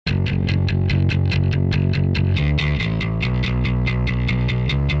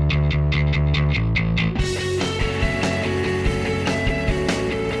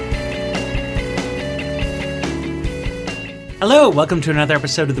Hello, welcome to another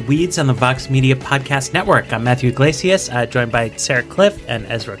episode of The Weeds on the Vox Media Podcast Network. I'm Matthew Iglesias, joined by Sarah Cliff and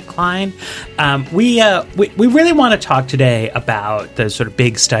Ezra Klein. We really want to talk today about the sort of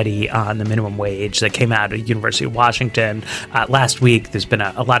big study on the minimum wage that came out of University of Washington last week. There's been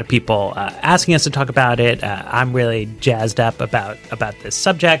a lot of people asking us to talk about it. I'm really jazzed up about this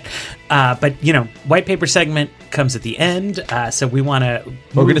subject. But, you know, white paper segment comes at the end, so we want to...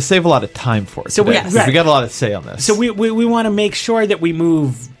 We're going to save a lot of time for it. So we got a lot to say on this. So we want to make sure that we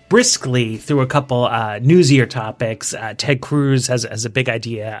move briskly through a couple newsier topics. Ted Cruz has a big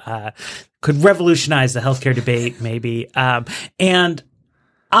idea, could revolutionize the healthcare debate, maybe. And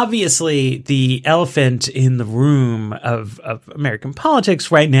obviously, the elephant in the room of American politics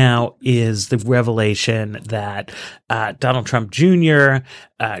right now is the revelation that Donald Trump Jr.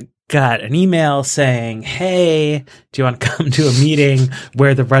 Got an email saying, hey, do you want to come to a meeting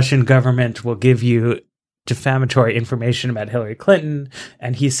where the Russian government will give you defamatory information about Hillary Clinton?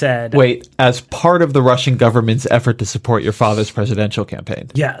 And he said... Wait, as part of the Russian government's effort to support your father's presidential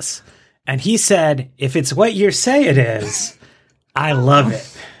campaign? Yes. And he said, if it's what you say it is, I love it.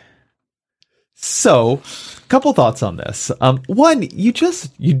 So, a couple thoughts on this. One, you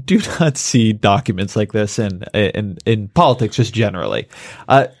do not see documents like this in politics just generally.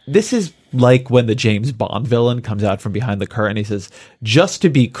 This is like when the James Bond villain comes out from behind the curtain. He says, just to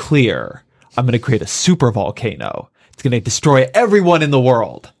be clear, I'm going to create a super volcano. It's going to destroy everyone in the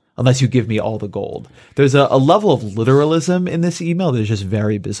world unless you give me all the gold. There's a level of literalism in this email that is just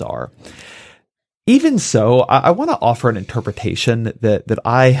very bizarre. Even so, I want to offer an interpretation that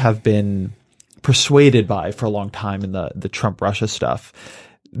I have been persuaded by for a long time in the Trump-Russia stuff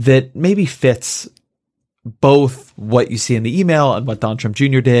that maybe fits both what you see in the email and what Donald Trump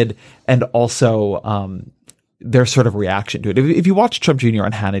Jr. did, and also their sort of reaction to it. If you watched Trump Jr.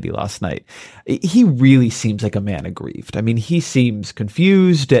 on Hannity last night, he really seems like a man aggrieved. I mean, he seems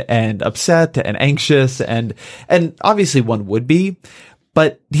confused and upset and anxious, and obviously one would be,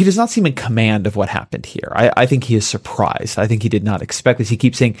 but he does not seem in command of what happened here. I think he is surprised. I think he did not expect this. He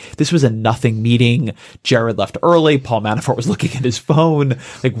keeps saying, this was a nothing meeting. Jared left early. Paul Manafort was looking at his phone.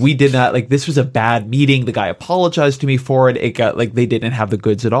 This was a bad meeting. The guy apologized to me for it. It got they didn't have the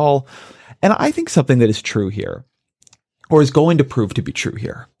goods at all. And I think something that is true here, or is going to prove to be true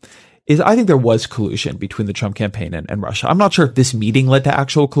here, is I think there was collusion between the Trump campaign and Russia. I'm not sure if this meeting led to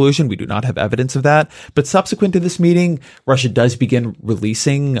actual collusion. We do not have evidence of that. But subsequent to this meeting, Russia does begin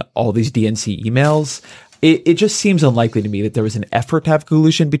releasing all these DNC emails. It just seems unlikely to me that there was an effort to have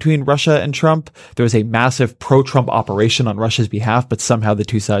collusion between Russia and Trump. There was a massive pro-Trump operation on Russia's behalf, but somehow the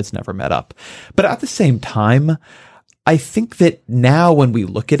two sides never met up. But at the same time, I think that now when we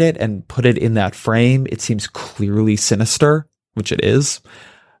look at it and put it in that frame, it seems clearly sinister, which it is.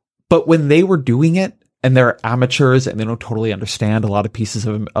 But when they were doing it, and they're amateurs and they don't totally understand a lot of pieces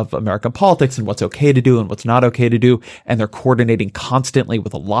of American politics and what's okay to do and what's not okay to do, and they're coordinating constantly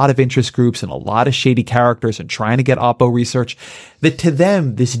with a lot of interest groups and a lot of shady characters and trying to get Oppo research, that to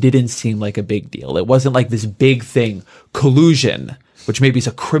them, this didn't seem like a big deal. It wasn't like this big thing, collusion, which maybe is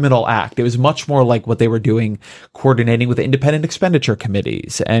a criminal act. It was much more like what they were doing, coordinating with independent expenditure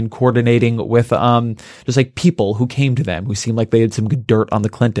committees and coordinating with just like people who came to them who seemed like they had some good dirt on the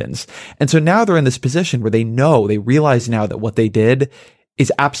Clintons. And so now they're in this position where they realize now that what they did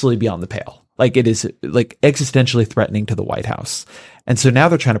is absolutely beyond the pale. Like it is like existentially threatening to the White House. And so now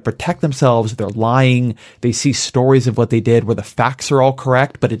they're trying to protect themselves. They're lying. They see stories of what they did where the facts are all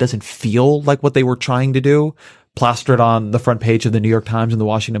correct, but it doesn't feel like what they were trying to do, plastered on the front page of the New York Times and the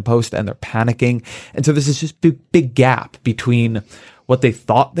Washington Post, and they're panicking. And so there's this just big gap between what they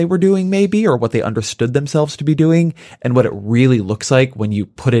thought they were doing maybe, or what they understood themselves to be doing, and what it really looks like when you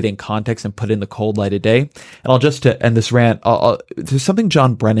put it in context and put it in the cold light of day. And I'll just to end this rant, there's something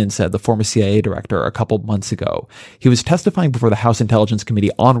John Brennan said, the former CIA director, a couple months ago. He was testifying before the House Intelligence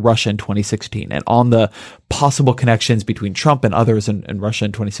Committee on Russia in 2016 and on the possible connections between Trump and others in Russia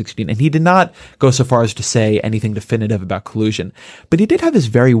in 2016. And he did not go so far as to say anything definitive about collusion. But he did have this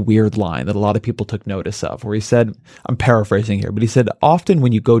very weird line that a lot of people took notice of, where he said, I'm paraphrasing here, but he said, often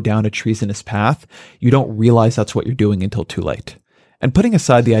when you go down a treasonous path, you don't realize that's what you're doing until too late. And putting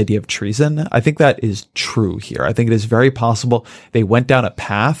aside the idea of treason, I think that is true here. I think it is very possible they went down a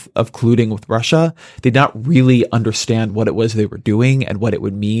path of colluding with Russia. They did not really understand what it was they were doing and what it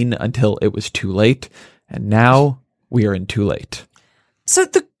would mean until it was too late. And now we are in too late. So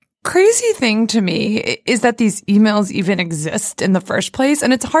crazy thing to me is that these emails even exist in the first place.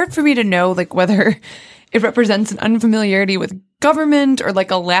 And it's hard for me to know, like, whether it represents an unfamiliarity with government or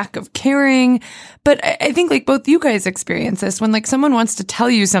like a lack of caring. But I think like both you guys experience this when like someone wants to tell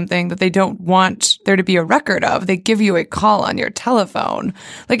you something that they don't want there to be a record of, they give you a call on your telephone.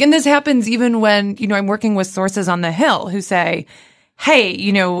 Like, and this happens even when, I'm working with sources on the Hill who say, hey,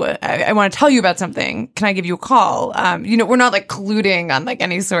 I want to tell you about something. Can I give you a call? We're not like colluding on like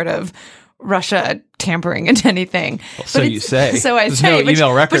any sort of Russia tampering into anything. Well, so you say. So I There's say. no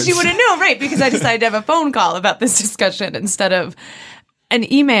email records. But you wouldn't know, right? Because I decided to have a phone call about this discussion instead of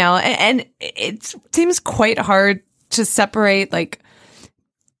an email. And it seems quite hard to separate, like,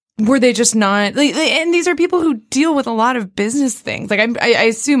 were they just not, like, and these are people who deal with a lot of business things. Like, I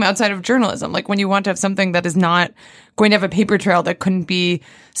assume outside of journalism, like when you want to have something that is not going to have a paper trail that couldn't be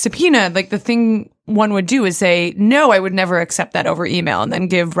subpoenaed, like the thing one would do is say, no, I would never accept that over email, and then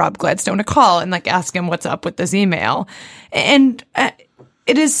give Rob Gladstone a call and like ask him what's up with this email. And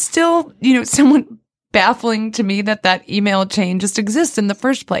it is still, somewhat baffling to me that email chain just exists in the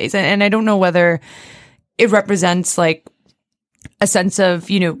first place. And I don't know whether it represents like a sense of,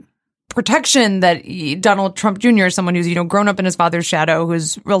 protection that Donald Trump Jr. is someone who's, grown up in his father's shadow,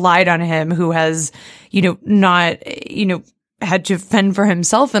 who's relied on him, who has, not, had to fend for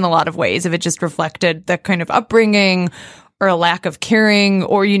himself in a lot of ways, if it just reflected that kind of upbringing or a lack of caring,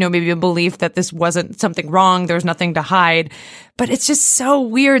 or, maybe a belief that this wasn't something wrong, there's nothing to hide. But it's just so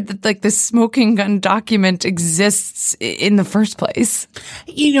weird that like this smoking gun document exists in the first place.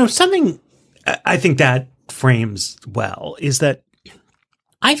 Something I think that frames well is that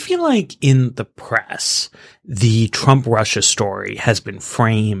I feel like in the press, the Trump-Russia story has been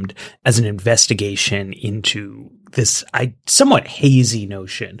framed as an investigation into this somewhat hazy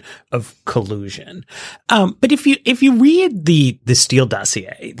notion of collusion. But if you read the Steele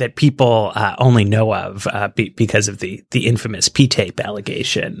dossier that people only know of because of the infamous P-tape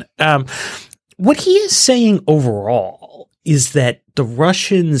allegation, what he is saying overall is that the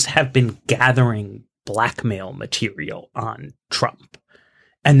Russians have been gathering blackmail material on Trump.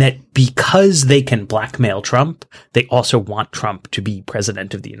 And that because they can blackmail Trump, they also want Trump to be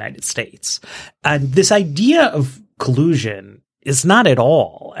president of the United States. And this idea of collusion is not at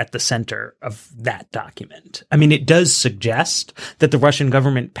all at the center of that document. I mean, it does suggest that the Russian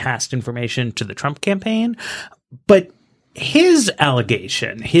government passed information to the Trump campaign, but his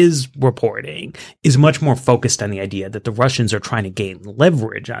allegation, his reporting is much more focused on the idea that the Russians are trying to gain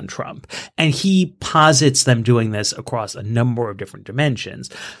leverage on Trump. And he posits them doing this across a number of different dimensions.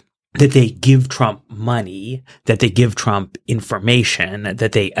 That they give Trump money, that they give Trump information,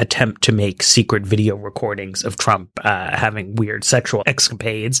 that they attempt to make secret video recordings of Trump having weird sexual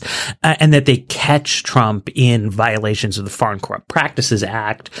escapades, and that they catch Trump in violations of the Foreign Corrupt Practices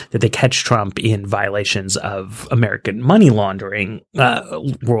Act, that they catch Trump in violations of American money laundering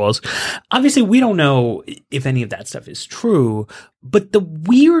rules. Obviously, we don't know if any of that stuff is true, but the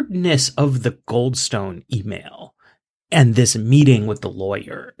weirdness of the Goldstone email and this meeting with the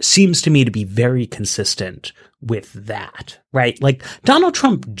lawyer seems to me to be very consistent with that, right? Like Donald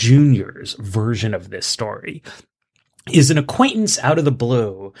Trump Jr.'s version of this story is an acquaintance out of the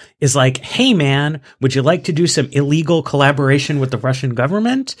blue is like, hey man, would you like to do some illegal collaboration with the Russian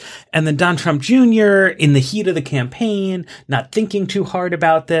government? And then Don Trump Jr. in the heat of the campaign, not thinking too hard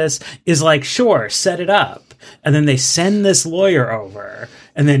about this, is like, sure, set it up. And then they send this lawyer over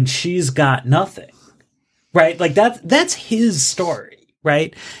and then she's got nothing. Right? Like that's his story,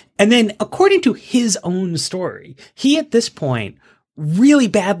 right? And then according to his own story, he at this point really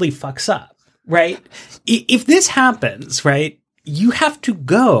badly fucks up, right? If this happens, right, you have to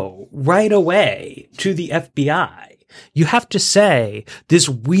go right away to the FBI. You have to say, this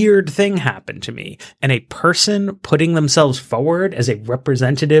weird thing happened to me. And a person putting themselves forward as a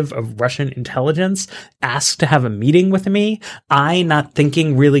representative of Russian intelligence asked to have a meeting with me. I, not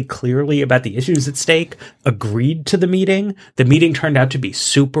thinking really clearly about the issues at stake, agreed to the meeting. The meeting turned out to be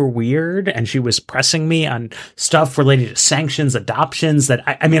super weird. And she was pressing me on stuff related to sanctions, adoptions that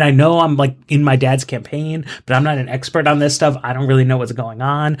I mean, I know I'm like in my dad's campaign, but I'm not an expert on this stuff. I don't really know what's going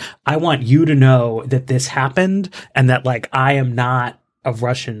on. I want you to know that this happened and that like I am not a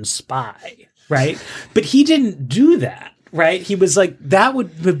Russian spy, right? But he didn't do that, right? He was like, that would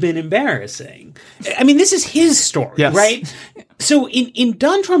have been embarrassing. I mean, this is his story, yes. Right? So in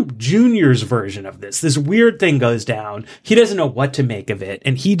Don Trump Jr.'s version of this weird thing goes down. He doesn't know what to make of it.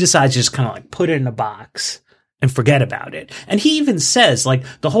 And he decides to just kind of like put it in a box and forget about it. And he even says like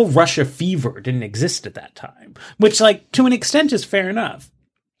the whole Russia fever didn't exist at that time, which like to an extent is fair enough.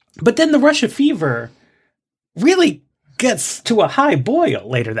 But then the Russia fever really gets to a high boil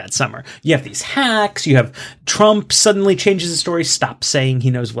later that summer. You have these hacks. You have Trump suddenly changes his story, stops saying he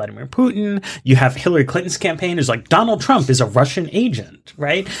knows Vladimir Putin. You have Hillary Clinton's campaign is like, Donald Trump is a Russian agent,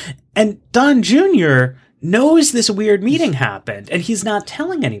 right? And Don Jr. knows this weird meeting happened, and he's not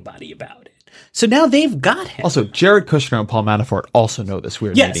telling anybody about it. So now they've got him. Also, Jared Kushner and Paul Manafort also know this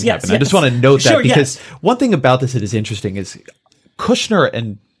weird meeting happened. Yes. I just want to note that because yes. One thing about this that is interesting is Kushner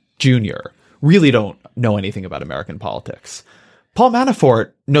and Jr. really don't know anything about American politics. Paul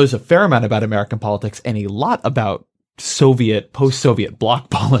Manafort knows a fair amount about American politics and a lot about post-Soviet bloc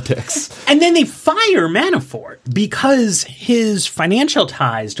politics. And then they fire Manafort because his financial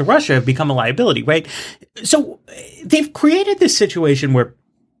ties to Russia have become a liability, right? So they've created this situation where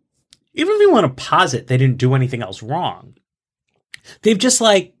even if you want to posit they didn't do anything else wrong, they've just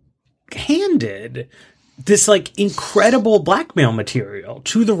like handed this like incredible blackmail material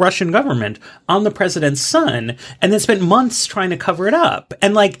to the Russian government on the president's son and then spent months trying to cover it up.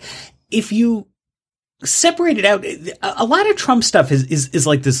 And like, if you separate it out, a lot of Trump stuff is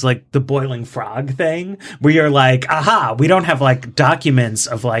like this, like the boiling frog thing where you're like, aha, we don't have like documents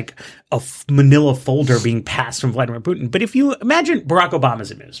of like a manila folder being passed from Vladimir Putin. But if you imagine Barack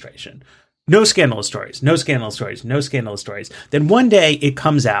Obama's administration, no scandalous stories, no scandalous stories, no scandalous stories. Then one day it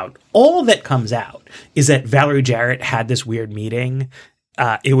comes out. All that comes out is that Valerie Jarrett had this weird meeting.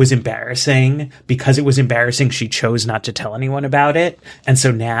 It was embarrassing. Because it was embarrassing, she chose not to tell anyone about it. And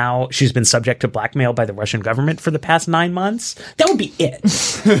so now she's been subject to blackmail by the Russian government for the past 9 months. That would be it.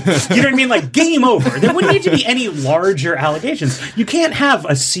 You know what I mean? Like, game over. There wouldn't need to be any larger allegations. You can't have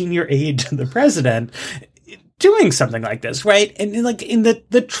a senior aide to the president doing something like this, right? And like in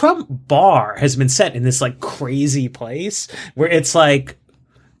the Trump bar has been set in this like crazy place where it's like,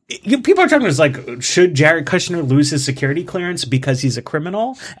 people are talking about, like, should Jared Kushner lose his security clearance because he's a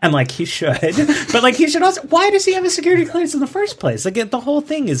criminal? And like, he should, but like, he should also, why does he have a security clearance in the first place? Like, the whole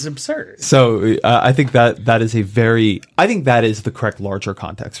thing is absurd. So I think that is I think that is the correct larger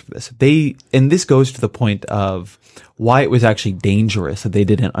context for this. And this goes to the point of why it was actually dangerous that they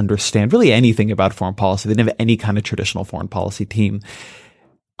didn't understand really anything about foreign policy. They didn't have any kind of traditional foreign policy team.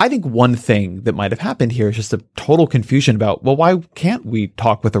 I think one thing that might have happened here is just a total confusion about, well, why can't we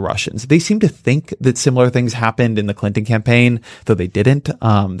talk with the Russians? They seem to think that similar things happened in the Clinton campaign, though they didn't.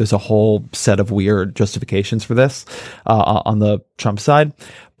 There's a whole set of weird justifications for this on the Trump side.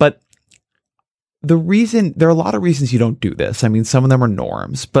 But there are a lot of reasons you don't do this. I mean, some of them are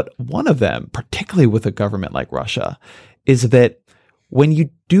norms, but one of them, particularly with a government like Russia, is that when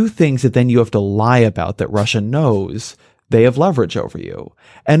you do things that then you have to lie about that Russia knows, they have leverage over you.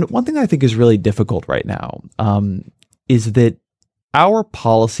 And one thing I think is really difficult right now is that our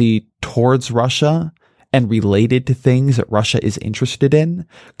policy towards Russia and related to things that Russia is interested in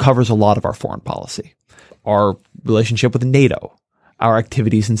covers a lot of our foreign policy. Our relationship with NATO, our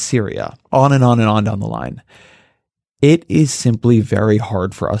activities in Syria, on and on and on down the line. It is simply very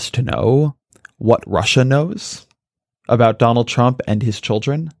hard for us to know what Russia knows about Donald Trump and his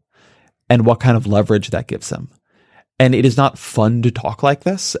children and what kind of leverage that gives them. And it is not fun to talk like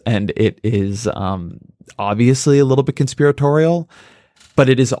this, and it is obviously a little bit conspiratorial, but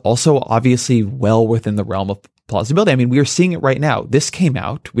it is also obviously well within the realm of plausibility. I mean, we are seeing it right now. This came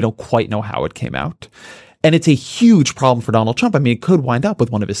out. We don't quite know how it came out. And it's a huge problem for Donald Trump. I mean, it could wind up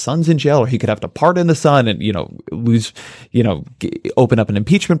with one of his sons in jail, or he could have to pardon the son and, open up an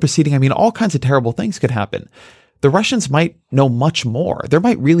impeachment proceeding. I mean, all kinds of terrible things could happen. The Russians might know much more. There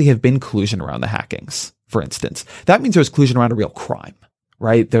might really have been collusion around the hackings, for instance. That means there's collusion around a real crime,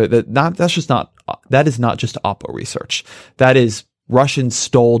 right? That is not just Oppo research. That is Russians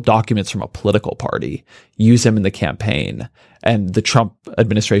stole documents from a political party, used them in the campaign, and the Trump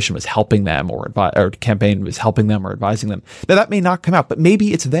administration was helping them or campaign was helping them or advising them. Now, that may not come out, but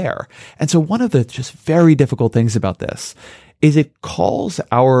maybe it's there. And so one of the just very difficult things about this is it calls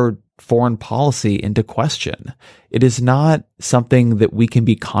our foreign policy into question. It is not something that we can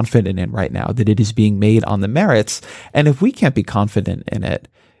be confident in right now, that it is being made on the merits. And if we can't be confident in it,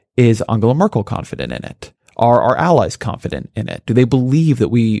 is Angela Merkel confident in it? Are our allies confident in it? Do they believe that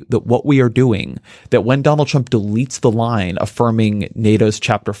what we are doing, that when Donald Trump deletes the line affirming NATO's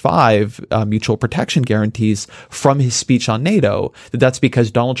Chapter 5 mutual protection guarantees from his speech on NATO, that's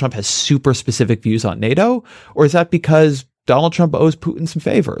because Donald Trump has super specific views on NATO? Or is that because Donald Trump owes Putin some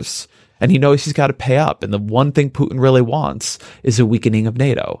favors and he knows he's got to pay up, and the one thing Putin really wants is a weakening of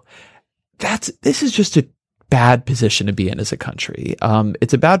NATO? This is just a bad position to be in as a country.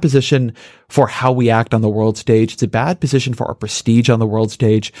 It's a bad position for how we act on the world stage. It's a bad position for our prestige on the world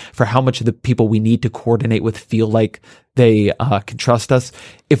stage, for how much of the people we need to coordinate with feel like they can trust us.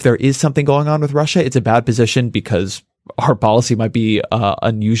 If there is something going on with Russia, it's a bad position because our policy might be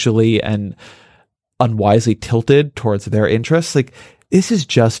unusually and unwisely tilted towards their interests. Like, this is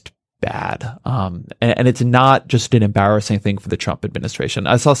just bad. And it's not just an embarrassing thing for the Trump administration.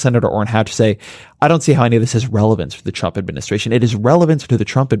 I saw Senator Orrin Hatch say, I don't see how any of this has relevance for the Trump administration. It is relevant to the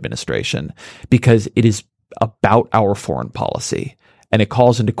Trump administration because it is about our foreign policy, and it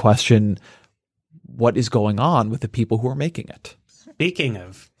calls into question what is going on with the people who are making it. Speaking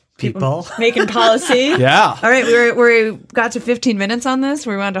of people making policy. Yeah. All right, we got to 15 minutes on this.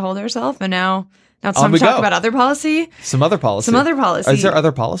 We wanted to hold ourselves, and now it's time to talk about other policy. Some other policy. Is there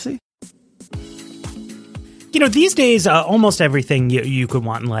other policy? These days, almost everything you could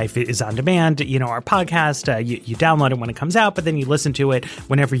want in life is on demand. Our podcast, you download it when it comes out, but then you listen to it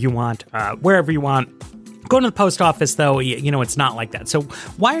whenever you want, wherever you want. Going to the post office, though, it's not like that. So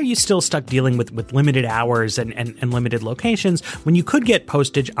why are you still stuck dealing with limited hours and limited locations when you could get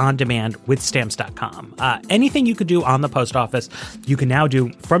postage on demand with Stamps.com? Anything you could do on the post office, you can now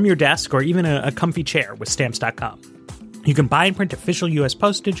do from your desk or even a comfy chair with Stamps.com. You can buy and print official U.S.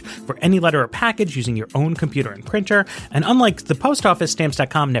 postage for any letter or package using your own computer and printer. And unlike the post office,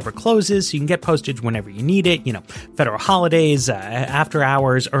 Stamps.com never closes, so you can get postage whenever you need it. Federal holidays, after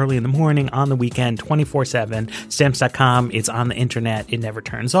hours, early in the morning, on the weekend, 24/7. Stamps.com, it's on the internet. It never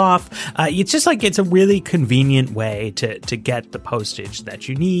turns off. It's just like it's a really convenient way to get the postage that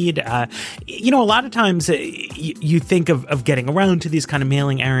you need. A lot of times you think of getting around to these kind of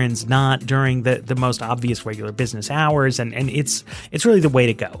mailing errands not during the most obvious regular business hours. And it's really the way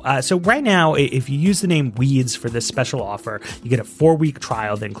to go. So right now, if you use the name Weeds for this special offer, you get a 4-week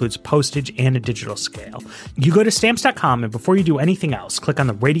trial that includes postage and a digital scale. You go to Stamps.com, and before you do anything else, click on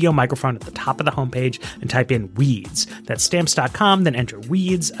the radio microphone at the top of the homepage and type in Weeds. That's Stamps.com, then enter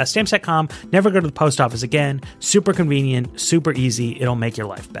Weeds. Stamps.com, never go to the post office again. Super convenient, super easy. It'll make your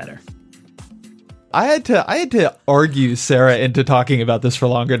life better. I had to argue Sarah into talking about this for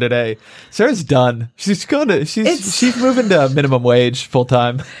longer today. Sarah's done. She's moving to minimum wage full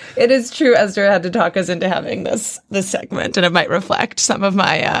time. It is true. Esther had to talk us into having this segment, and it might reflect some of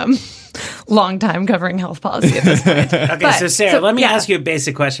my long time covering health policy at this point. Okay, so Sarah, let me ask you a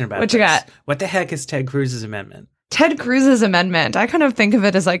basic question about what you got. What the heck is Ted Cruz's amendment? Ted Cruz's amendment, I kind of think of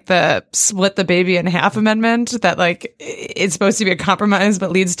it as like the split the baby in half amendment, that like it's supposed to be a compromise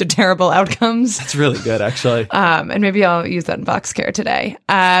but leads to terrible outcomes. That's really good, actually. And maybe I'll use that in VoxCare today.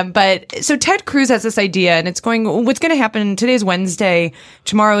 But so Ted Cruz has this idea, and what's going to happen, today's Wednesday,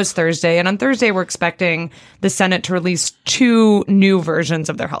 tomorrow is Thursday, and on Thursday we're expecting the Senate to release 2 new versions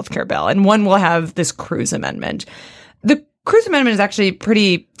of their healthcare bill, and one will have this Cruz amendment. The Cruz amendment is actually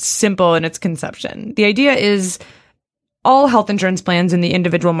pretty simple in its conception. The idea is all health insurance plans in the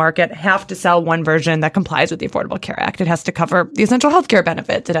individual market have to sell one version that complies with the Affordable Care Act. It has to cover the essential healthcare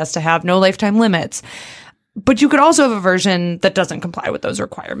benefits. It has to have no lifetime limits. But you could also have a version that doesn't comply with those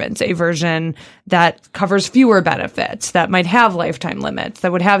requirements, a version that covers fewer benefits, that might have lifetime limits,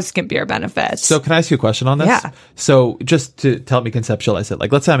 that would have skimpier benefits. So can I ask you a question on this? Yeah. So just to help me conceptualize it,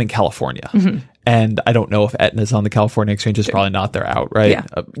 like let's say I'm in California, and I don't know if Aetna's on the California exchange. It's probably not. They're out, right? Yeah.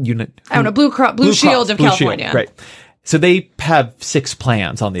 I don't know, Blue Shield of California. Shield, right. So they have 6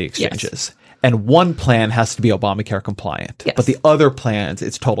 plans on the exchanges. Yes. And one plan has to be Obamacare compliant. Yes. But the other plans,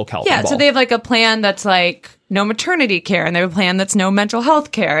 it's total California. Yeah, so they have like a plan that's like no maternity care, and they have a plan that's no mental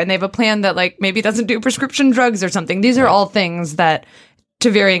health care, and they have a plan that like maybe doesn't do prescription drugs or something. These are all things that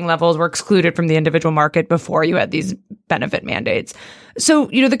to varying levels were excluded from the individual market before you had these benefit mandates. So,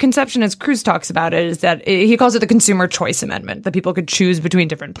 the conception, as Cruz talks about it, is that he calls it the consumer choice amendment, that people could choose between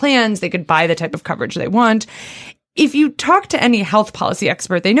different plans. They could buy the type of coverage they want. If you talk to any health policy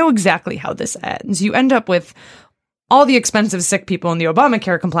expert, they know exactly how this ends. You end up with all the expensive sick people in the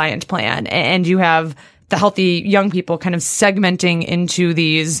Obamacare compliant plan, and you have the healthy young people kind of segmenting into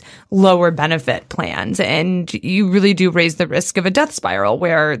these lower benefit plans. And you really do raise the risk of a death spiral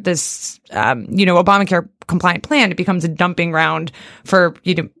where this, Obamacare compliant plan, it becomes a dumping ground for,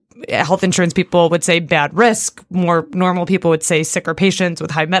 health insurance people would say bad risk. More normal people would say sicker patients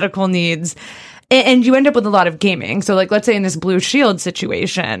with high medical needs. And you end up with a lot of gaming. So like, let's say in this Blue Shield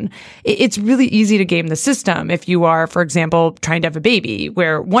situation, it's really easy to game the system if you are, for example, trying to have a baby,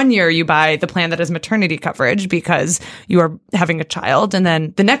 where one year you buy the plan that has maternity coverage because you are having a child. And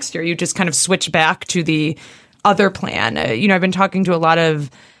then the next year you just kind of switch back to the other plan. I've been talking to a lot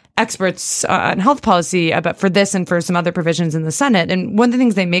of experts on health policy about for this and for some other provisions in the Senate. And one of the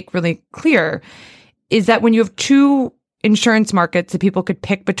things they make really clear is that when you have 2 insurance markets that people could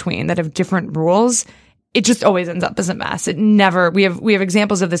pick between that have different rules, it just always ends up as a mess. It never, we have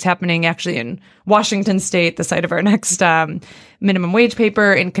examples of this happening actually in Washington State, the site of our next minimum wage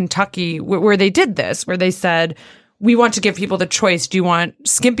paper, in Kentucky, where they did this, where they said, we want to give people the choice. Do you want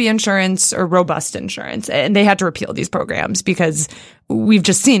skimpy insurance or robust insurance? And they had to repeal these programs because we've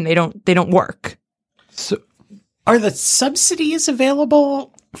just seen they don't work. So are the subsidies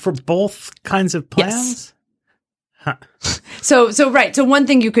available for both kinds of plans? Yes. Huh. So right. So one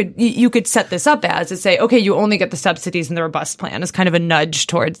thing you could set this up as is say, okay, you only get the subsidies in the robust plan as kind of a nudge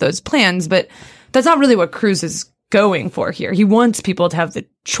towards those plans, but that's not really what Cruz is going for here. He wants people to have the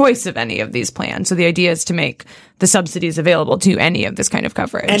choice of any of these plans. So the idea is to make the subsidies available to any of this kind of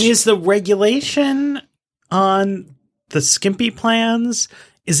coverage. And is the regulation on the skimpy plans,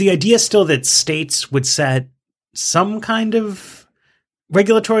 is the idea still that states would set some kind of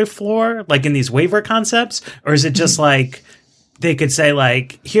regulatory floor, like in these waiver concepts? Or is it just like they could say,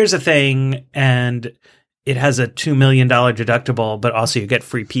 like, here's a thing and it has a $2 million deductible, but also you get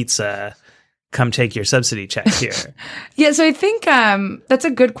free pizza. Come take your subsidy check here. Yeah, so I think that's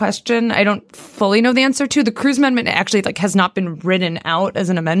a good question. I don't fully know the answer to. The Cruz amendment actually has not been written out as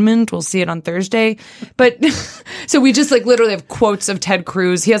an amendment. We'll see it on Thursday. But so we just literally have quotes of Ted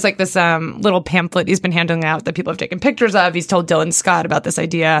Cruz. He has this little pamphlet he's been handing out that people have taken pictures of. He's told Dylan Scott about this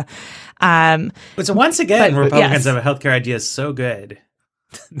idea. But so once again, Republicans have a healthcare idea so good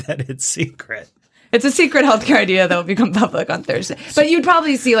that it's secret. It's a secret healthcare idea that will become public on Thursday. But you'd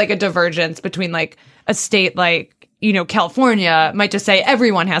probably see a divergence between a state like, California might just say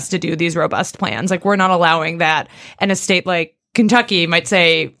everyone has to do these robust plans. We're not allowing that. And a state like Kentucky might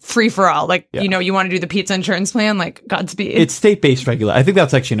say free for all. You want to do the pizza insurance plan? Godspeed. It's state-based regulation. I think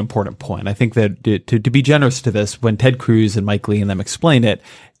that's actually an important point. I think that to be generous to this, when Ted Cruz and Mike Lee and them explain it,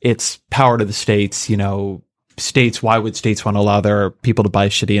 it's power to the states, states, why would states want to allow their people to buy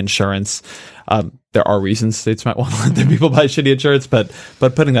shitty insurance? There are reasons states might want to let their people buy shitty insurance, but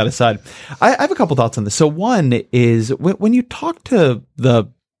putting that aside, I have a couple thoughts on this. So one is when you talk to the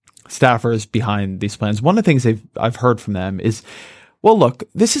staffers behind these plans, one of the things I've heard from them is, well, look,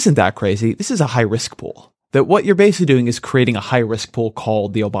 this isn't that crazy. This is a high risk pool. That what you're basically doing is creating a high risk pool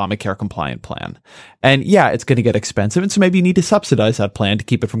called the Obamacare compliant plan. And yeah, it's going to get expensive. And so maybe you need to subsidize that plan to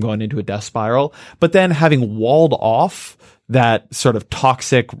keep it from going into a death spiral. But then having walled off that sort of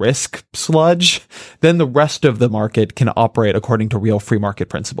toxic risk sludge, then the rest of the market can operate according to real free market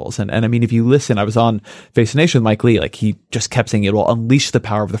principles. And I mean, if you listen, I was on Face the Nation with Mike Lee, he just kept saying it will unleash the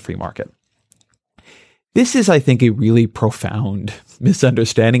power of the free market. This is, I think, a really profound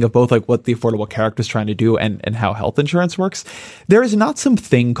misunderstanding of both what the Affordable Care Act is trying to do and how health insurance works. There is not some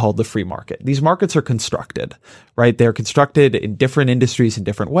thing called the free market. These markets are constructed, right? They're constructed in different industries in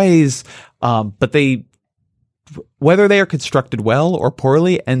different ways, but whether they are constructed well or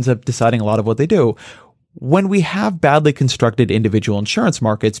poorly ends up deciding a lot of what they do. When we have badly constructed individual insurance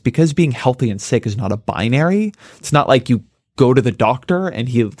markets, because being healthy and sick is not a binary, it's not like you go to the doctor and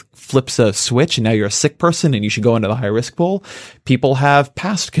he flips a switch and now you're a sick person and you should go into the high risk pool. People have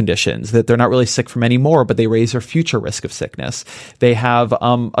past conditions that they're not really sick from anymore, but they raise their future risk of sickness. They have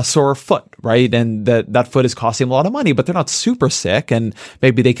a sore foot, right? And that foot is costing them a lot of money, but they're not super sick and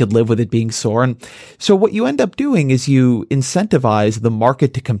maybe they could live with it being sore. And so what you end up doing is you incentivize the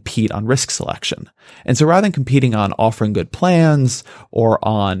market to compete on risk selection. And so rather than competing on offering good plans or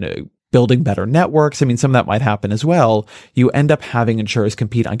on building better networks, I mean, some of that might happen as well. You end up having insurers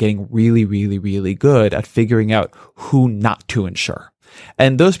compete on getting really, really, really good at figuring out who not to insure.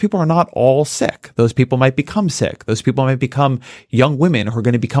 And those people are not all sick. Those people might become sick. Those people might become young women who are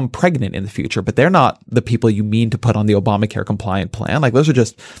going to become pregnant in the future, but they're not the people you mean to put on the Obamacare compliant plan. Those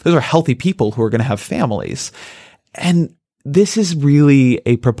are healthy people who are going to have families. And this is really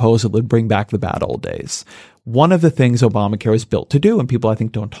a proposal that would bring back the bad old days. One of the things Obamacare was built to do, and people I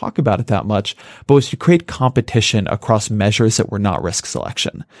think don't talk about it that much, but was to create competition across measures that were not risk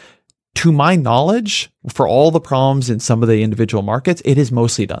selection. To my knowledge, for all the problems in some of the individual markets, it has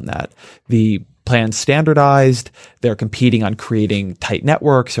mostly done that. The plans standardized, they're competing on creating tight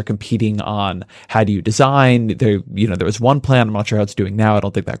networks, they're competing on how do you design. There was one plan, I'm not sure how it's doing now, I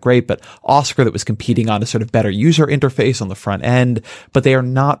don't think that great, but Oscar that was competing on a sort of better user interface on the front end, but they are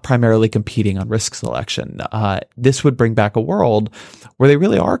not primarily competing on risk selection. This would bring back a world where they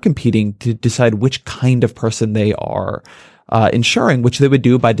really are competing to decide which kind of person they are insuring, which they would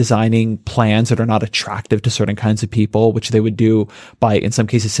do by designing plans that are not attractive to certain kinds of people, which they would do by, in some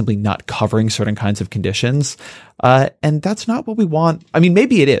cases, simply not covering certain kinds of conditions. And that's not what we want. I mean,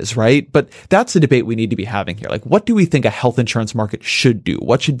 maybe it is, right? But that's the debate we need to be having here. What do we think a health insurance market should do?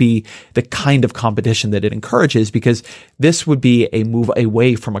 What should be the kind of competition that it encourages? Because this would be a move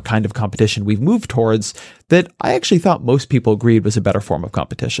away from a kind of competition we've moved towards that I actually thought most people agreed was a better form of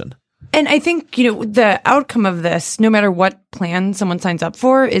competition. And I think, the outcome of this, no matter what plan someone signs up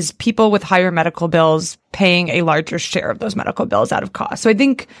for, is people with higher medical bills paying a larger share of those medical bills out of cost. So I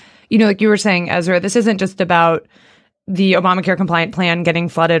think, like you were saying, Ezra, this isn't just about the Obamacare compliant plan getting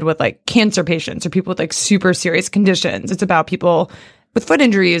flooded with like cancer patients or people with like super serious conditions. It's about people with foot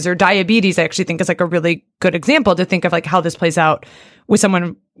injuries or diabetes. I actually think is like a really good example to think of like how this plays out with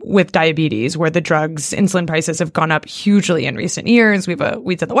someone with diabetes, where the drugs, insulin prices have gone up hugely in recent years. We have a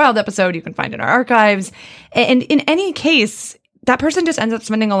Weeds in the Wild episode you can find in our archives. And in any case, that person just ends up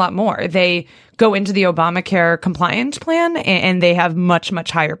spending a lot more. They go into the Obamacare compliant plan and they have much,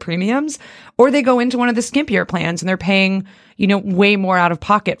 much higher premiums, or they go into one of the skimpier plans and they're paying, way more out of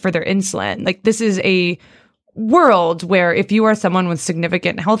pocket for their insulin. Like, this is a world where if you are someone with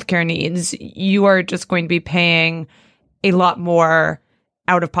significant healthcare needs, you are just going to be paying a lot more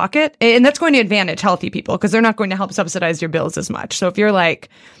out of pocket. And that's going to advantage healthy people because they're not going to help subsidize your bills as much. So if you're like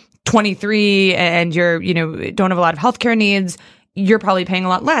 23 and you're, don't have a lot of healthcare needs, you're probably paying a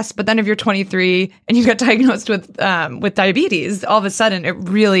lot less. But then if you're 23 and you got diagnosed with diabetes, all of a sudden it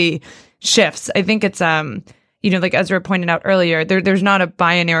really shifts. I think it's, like Ezra pointed out earlier, there's not a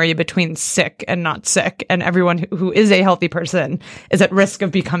binary between sick and not sick. And everyone who is a healthy person is at risk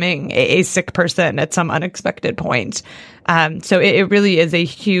of becoming a sick person at some unexpected point. So it really is a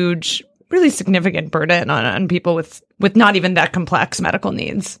huge, really significant burden on people with not even that complex medical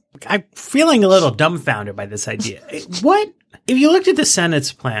needs. I'm feeling a little dumbfounded by this idea. What if you looked at the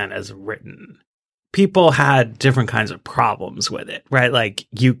Senate's plan as written? People had different kinds of problems with it, right? Like,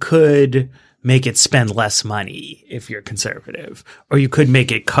 you could make it spend less money if you're conservative, or you could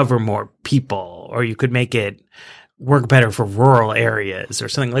make it cover more people, or you could make it work better for rural areas or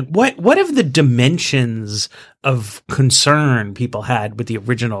something. Like, what of the dimensions of concern people had with the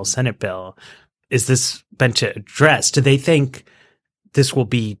original Senate bill is this meant to address? Do they think this will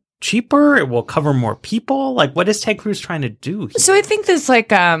be cheaper? It will cover more people? Like, what is Ted Cruz trying to do here? So I think this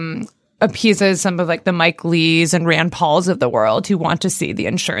appeases some of like the Mike Lees and Rand Pauls of the world who want to see the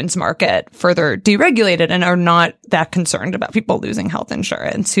insurance market further deregulated and are not that concerned about people losing health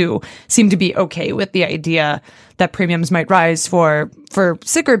insurance, who seem to be okay with the idea that premiums might rise for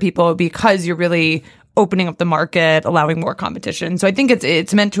sicker people because you're really opening up the market, allowing more competition. So I think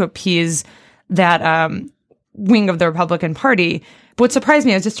it's meant to appease that wing of the Republican Party. But what surprised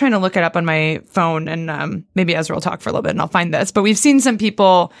me, I was just trying to look it up on my phone, and maybe Ezra will talk for a little bit and I'll find this. But we've seen some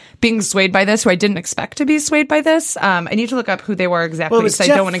people being swayed by this who I didn't expect to be swayed by this. I need to look up who they were exactly. Well, it was I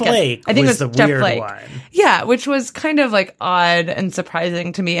Jeff don't want to Flake. I think was it was the Jeff weird Flake. one. Yeah, which was kind of like odd and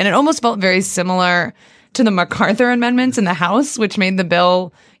surprising to me. And it almost felt very similar to the MacArthur amendments in the House, which made the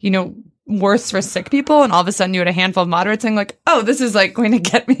bill, worse for sick people. And all of a sudden you had a handful of moderates saying like, oh, this is like going to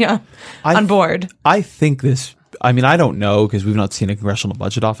get me on board. I think this, I don't know because we've not seen a Congressional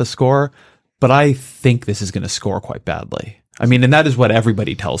Budget Office score, but I think this is going to score quite badly. And that is what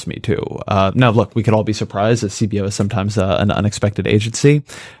everybody tells me too. Now, look, we could all be surprised as CBO is sometimes an unexpected agency,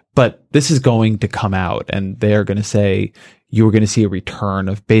 but this is going to come out and they're going to say you are going to see a return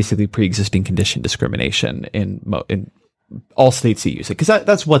of basically pre-existing condition discrimination in all states that use it. Because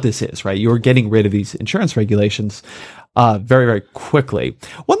that's what this is, right? You're getting rid of these insurance regulations very, very quickly.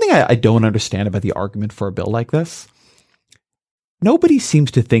 One thing I don't understand about the argument for a bill like this, nobody seems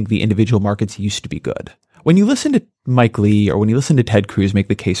to think the individual markets used to be good. When you listen to Mike Lee or when you listen to Ted Cruz make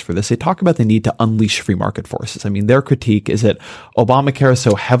the case for this, they talk about the need to unleash free market forces. Their critique is that Obamacare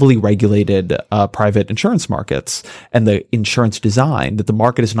so heavily regulated private insurance markets and the insurance design that the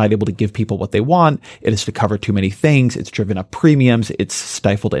market is not able to give people what they want. It is to cover too many things. It's driven up premiums. It's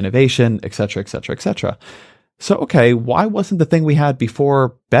stifled innovation, et cetera, et cetera, et cetera. So, okay, why wasn't the thing we had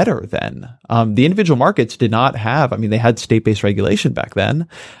before better then? The individual markets did not have, they had state-based regulation back then.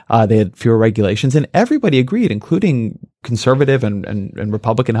 They had fewer regulations, and everybody agreed, including conservative and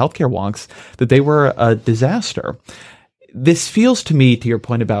Republican healthcare wonks, that they were a disaster. This feels to me, to your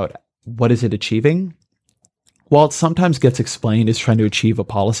point about what is it achieving, while it sometimes gets explained as trying to achieve a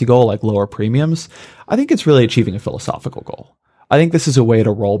policy goal like lower premiums, I think it's really achieving a philosophical goal. I think this is a way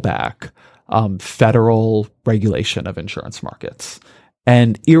to roll back federal regulation of insurance markets.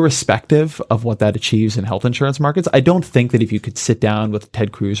 And irrespective of what that achieves in health insurance markets, I don't think that if you could sit down with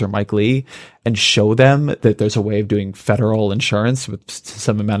Ted Cruz or Mike Lee and show them that there's a way of doing federal insurance with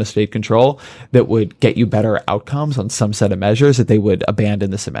some amount of state control that would get you better outcomes on some set of measures, that they would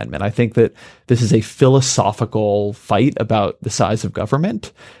abandon this amendment. I think that this is a philosophical fight about the size of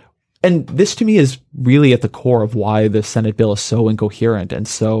government. And this to me is really at the core of why the Senate bill is so incoherent and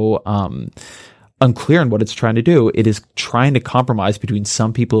so unclear in what it's trying to do. It is trying to compromise between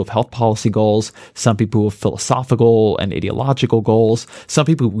some people who have health policy goals, some people who have philosophical and ideological goals, some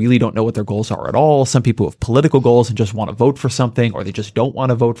people who really don't know what their goals are at all, some people who have political goals and just want to vote for something, or they just don't want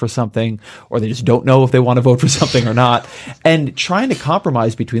to vote for something, or they just don't know if they want to vote for something or not. And trying to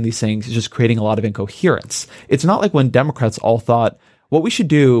compromise between these things is just creating a lot of incoherence. It's not like when Democrats all thought, what we should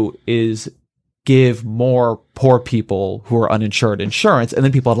do is give more poor people who are uninsured insurance, and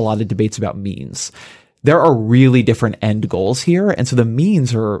then people had a lot of debates about means. There are really different end goals here, and so the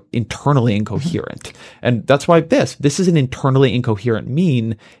means are internally incoherent. And that's why this is an internally incoherent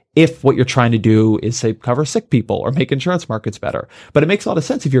mean if what you're trying to do is, say, cover sick people or make insurance markets better. But it makes a lot of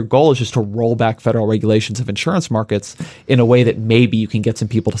sense if your goal is just to roll back federal regulations of insurance markets in a way that maybe you can get some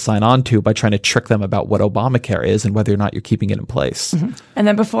people to sign on to by trying to trick them about what Obamacare is and whether or not you're keeping it in place. Mm-hmm. And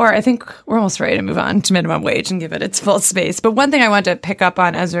then before, I think we're almost ready to move on to minimum wage and give it its full space. But one thing I want to pick up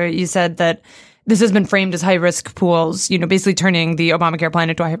on, Ezra, you said that this has been framed as high-risk pools, basically turning the Obamacare plan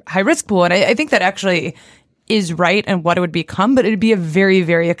into a high-risk pool. And I think that actually is right and what it would become, but it would be a very,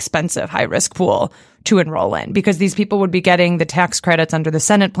 very expensive high-risk pool to enroll in because these people would be getting the tax credits under the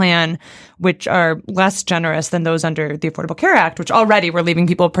Senate plan, which are less generous than those under the Affordable Care Act, which already were leaving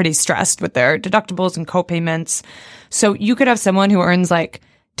people pretty stressed with their deductibles and co-payments. So you could have someone who earns like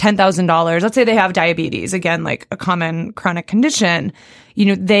 $10,000. Let's say they have diabetes, again, like a common chronic condition.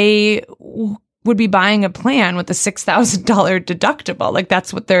 They would be buying a plan with a $6,000 deductible. Like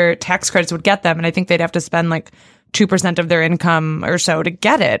that's what their tax credits would get them. And I think they'd have to spend like 2% of their income or so to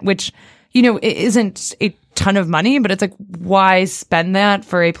get it, which, it isn't a ton of money, but it's like, why spend that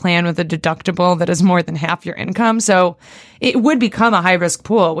for a plan with a deductible that is more than half your income? So it would become a high risk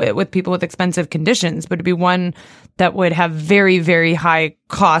pool with people with expensive conditions, but it'd be one that would have very, very high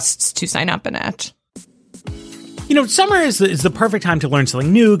costs to sign up in it. Summer is the perfect time to learn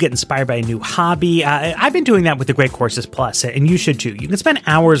something new, get inspired by a new hobby. I've been doing that with the Great Courses Plus, and you should too. You can spend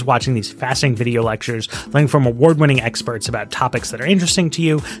hours watching these fascinating video lectures, learning from award-winning experts about topics that are interesting to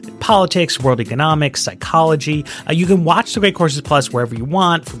you, politics, world economics, psychology. You can watch the Great Courses Plus wherever you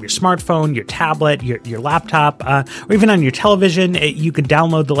want, from your smartphone, your tablet, your laptop, or even on your television. You can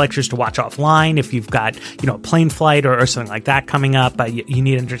download the lectures to watch offline if you've got, a plane flight or something like that coming up. You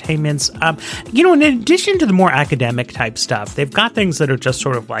need entertainments. In addition to the more academic type stuff, they've got things that are just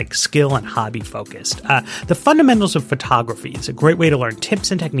sort of like skill and hobby focused. The fundamentals of photography is a great way to learn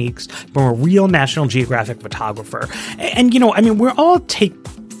tips and techniques from a real National Geographic photographer. And, we're all take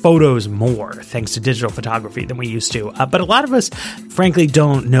photos more thanks to digital photography than we used to. But a lot of us, frankly,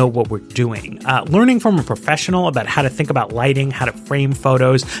 don't know what we're doing. Learning from a professional about how to think about lighting, how to frame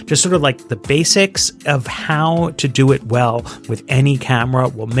photos, just sort of like the basics of how to do it well with any camera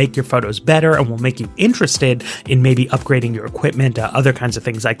will make your photos better and will make you interested in maybe upgrading your equipment, other kinds of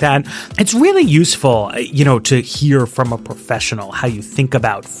things like that. It's really useful, to hear from a professional how you think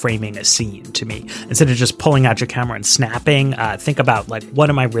about framing a scene to me. Instead of just pulling out your camera and snapping, think about like, what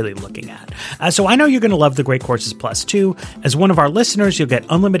am I really looking at? So I know you're going to love the Great Courses Plus too. As one of our listeners, you'll get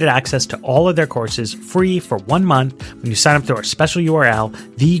unlimited access to all of their courses free for 1 month when you sign up through our special URL,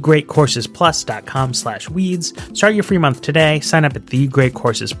 thegreatcoursesplus.com/weeds. Start your free month today. Sign up at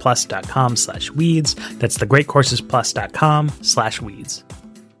thegreatcoursesplus.com/weeds. That's thegreatcoursesplus.com/weeds.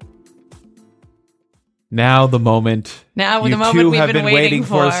 Now the moment. Now the you moment two we've have been been waiting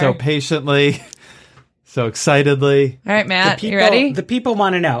for so patiently. So excitedly. All right, Matt, you ready? The people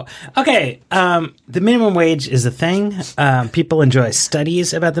want to know. Okay, the minimum wage is a thing. People enjoy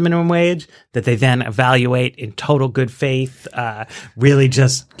studies about the minimum wage that they then evaluate in total good faith, really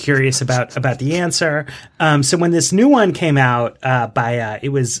just curious about the answer. So when this new one came out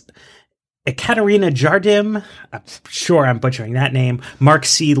it was Ekaterina Jardim, I'm sure I'm butchering that name, Mark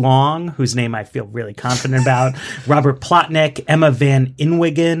C. Long, whose name I feel really confident about, Robert Plotnick, Emma Van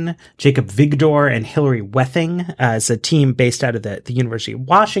Inwigen, Jacob Vigdor, and Hillary Wething, as a team based out of the University of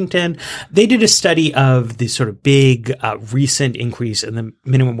Washington. They did a study of the sort of big recent increase in the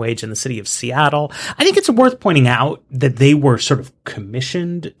minimum wage in the city of Seattle. I think it's worth pointing out that they were sort of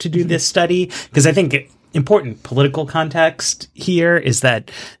commissioned to do this study, because I think important political context here is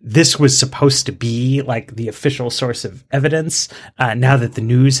that this was supposed to be like the official source of evidence. Now that the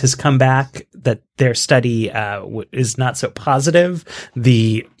news has come back that their study is not so positive,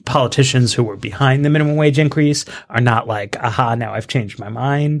 the politicians who were behind the minimum wage increase are not like, aha, now I've changed my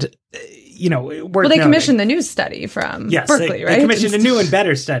mind. They commissioned the news study from Berkeley, right? They commissioned a new and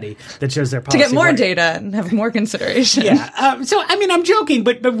better study that shows their policy to get more work. data and have more consideration. Yeah. So, I'm joking,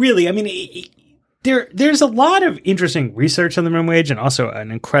 but really, there's a lot of interesting research on the minimum wage and also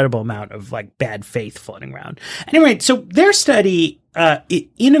an incredible amount of like bad faith floating around. Anyway, so their study it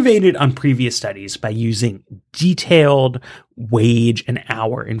innovated on previous studies by using detailed wage and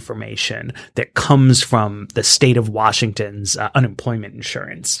hour information that comes from the state of Washington's unemployment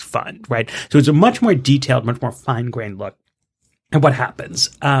insurance fund, right? So it's a much more detailed, much more fine-grained look at what happens.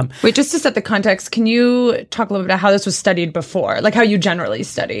 Wait, just to set the context, can you talk a little bit about how this was studied before? Like how you generally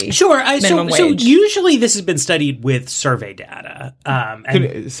study Sure. minimum wage? So usually this has been studied with survey data.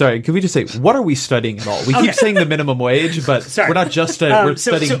 Can we just say, what are we studying at all? We keep saying the minimum wage, but we're not just we're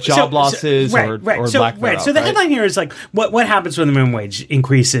studying job losses or lack thereof. So the headline here is like what happens when the minimum wage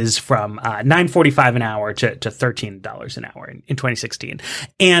increases from $9.45 an hour to $13 an hour in 2016.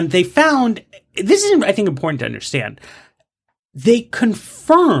 And they found, this is, I think, important to understand, they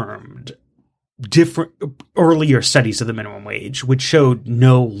confirmed different earlier studies of the minimum wage, which showed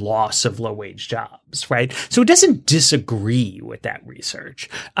no loss of low wage jobs, right? So it doesn't disagree with that research.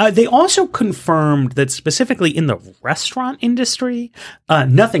 They also confirmed that specifically in the restaurant industry,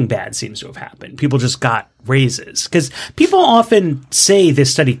 nothing bad seems to have happened. People just got raises, because people often say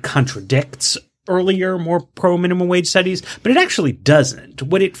this study contradicts earlier, more pro minimum wage studies, but it actually doesn't.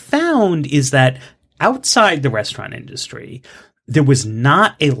 What it found is that outside the restaurant industry, there was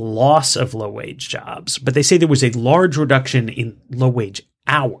not a loss of low-wage jobs, but they say there was a large reduction in low-wage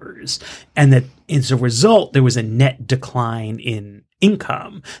hours, and that as a result, there was a net decline in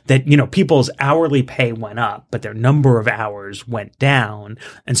income, that, you know, people's hourly pay went up, but their number of hours went down,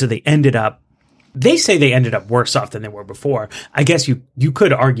 and so they say they ended up worse off than they were before. I guess you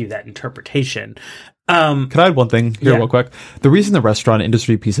could argue that interpretation. Can I add one thing here real quick? The reason the restaurant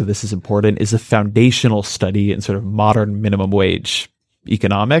industry piece of this is important is a foundational study in sort of modern minimum wage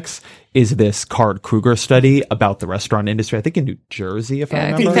economics is this Card-Kruger study about the restaurant industry, I think in New Jersey, if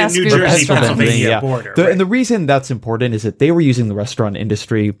I remember. I think the New Jersey, Pennsylvania border. And the reason that's important is that they were using the restaurant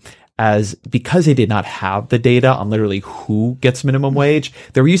industry because they did not have the data on literally who gets minimum wage,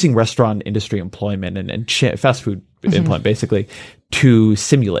 they were using restaurant industry employment and fast food employment basically to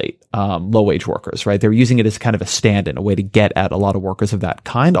simulate low wage workers, right? They were using it as kind of a stand-in, a way to get at a lot of workers of that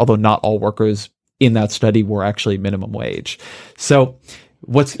kind, although not all workers in that study were actually minimum wage. So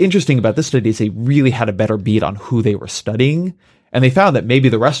what's interesting about this study is they really had a better beat on who they were studying, and they found that maybe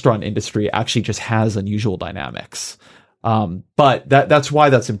the restaurant industry actually just has unusual dynamics. But that's why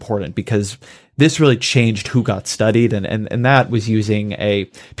that's important, because this really changed who got studied, and that was using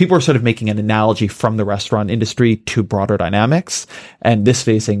people were sort of making an analogy from the restaurant industry to broader dynamics, and this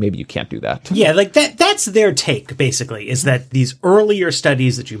study is saying maybe you can't do that. Yeah, like that's their take, basically, is that these earlier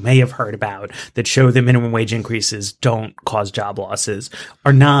studies that you may have heard about that show that minimum wage increases don't cause job losses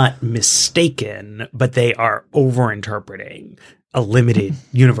are not mistaken, but they are overinterpreting a limited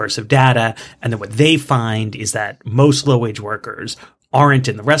universe of data. And then what they find is that most low-wage workers aren't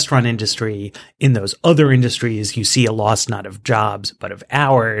in the restaurant industry. In those other industries, you see a loss not of jobs, but of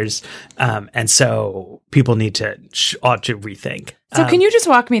hours. And so people ought to rethink. So can you just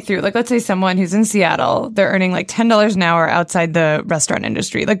walk me through, like, let's say someone who's in Seattle, they're earning like $10 an hour outside the restaurant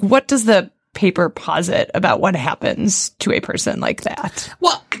industry. Like, what does the paper posit about what happens to a person like that?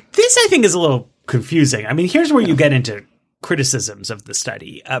 Well, this I think is a little confusing. I mean, here's where you get into criticisms of the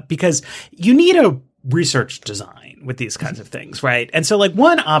study, because you need a research design with these kinds of things, right? And so like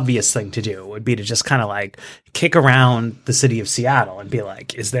one obvious thing to do would be to just kind of like kick around the city of Seattle and be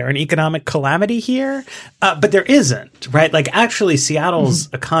like, is there an economic calamity here? But there isn't, right? Like actually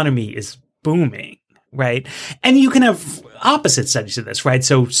Seattle's economy is booming, right? And you can have opposite studies to this, right?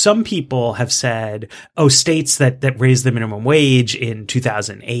 So some people have said, states that raised the minimum wage in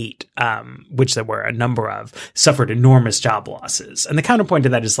 2008, which there were a number of, suffered enormous job losses. And the counterpoint to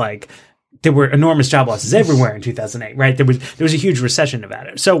that is like, there were enormous job losses everywhere in 2008, right? There was a huge recession about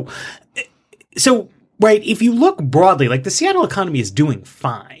it. So, right, if you look broadly, like the Seattle economy is doing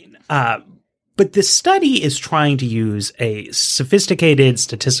fine. But this study is trying to use a sophisticated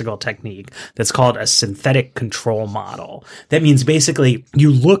statistical technique that's called a synthetic control model. That means basically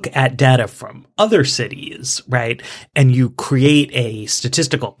you look at data from other cities, right? And you create a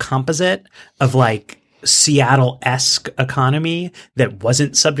statistical composite of like Seattle-esque economy that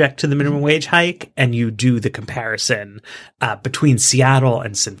wasn't subject to the minimum wage hike, and you do the comparison between Seattle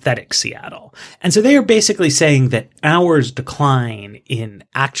and synthetic Seattle. And so they are basically saying that hours decline in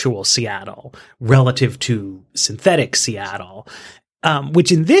actual Seattle relative to synthetic Seattle,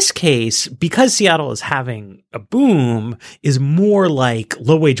 which in this case, because Seattle is having a boom, is more like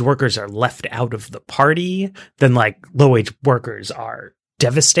low-wage workers are left out of the party than like low-wage workers are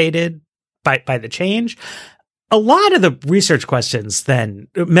devastated by the change. a lot of the research questions then,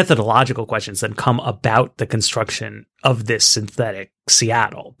 methodological questions then come about the construction of this synthetic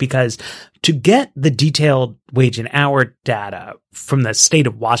Seattle, because to get the detailed wage and hour data from the state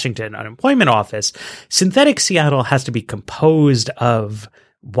of Washington unemployment office, synthetic Seattle has to be composed of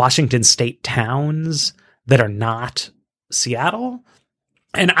Washington state towns that are not Seattle.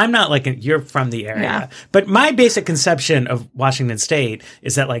 And I'm not like, you're from the area, but my basic conception of Washington state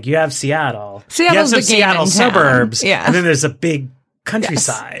is that like you have Seattle, you have some Seattle suburbs, and then there's a big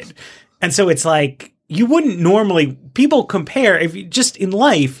countryside. Yes. And so it's like, you wouldn't normally, people compare, if you just in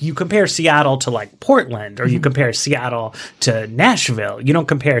life, you compare Seattle to like Portland, or you compare Seattle to Nashville. You don't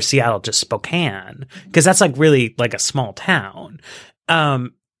compare Seattle to Spokane, because that's like really like a small town.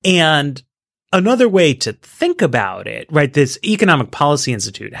 And another way to think about it, right? This Economic Policy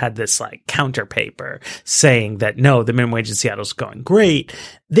Institute had this like counter paper saying that no, the minimum wage in Seattle is going great.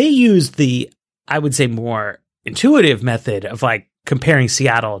 They used the, I would say, more intuitive method of like comparing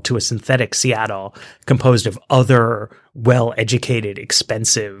Seattle to a synthetic Seattle composed of other well-educated,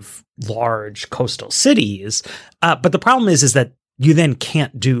 expensive, large coastal cities. But the problem is that you then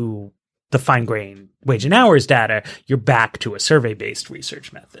can't do the fine-grained wage and hours data. You're back to a survey-based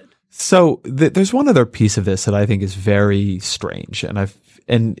research method. So there's one other piece of this that I think is very strange,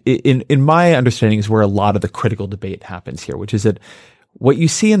 and in my understanding is where a lot of the critical debate happens here, which is that what you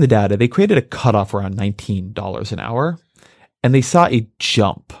see in the data, they created a cutoff around $19 an hour, and they saw a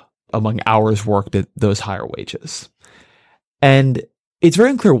jump among hours worked at those higher wages. And it's very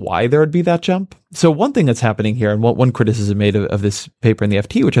unclear why there would be that jump. So one thing that's happening here, and what one criticism made of this paper in the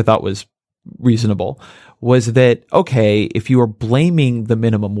FT, which I thought was reasonable, was that, okay, if you are blaming the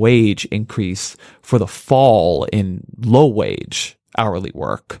minimum wage increase for the fall in low wage hourly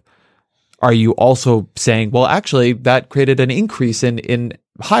work, are you also saying, well, actually, that created an increase in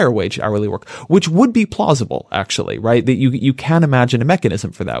higher wage hourly work, which would be plausible, actually, right? That you can imagine a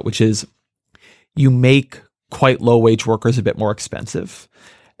mechanism for that, which is you make quite low wage workers a bit more expensive.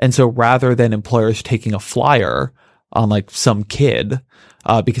 And so rather than employers taking a flyer on like some kid,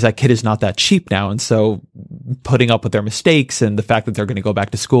 because that kid is not that cheap now. And so putting up with their mistakes and the fact that they're going to go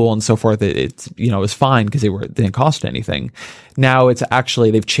back to school and so forth, it's, is fine because they didn't cost anything. Now it's actually,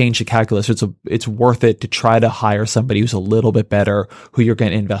 they've changed the calculus. It's worth it to try to hire somebody who's a little bit better, who you're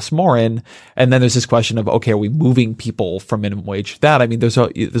going to invest more in. And then there's this question of, okay, are we moving people from minimum wage to that? I mean, there's a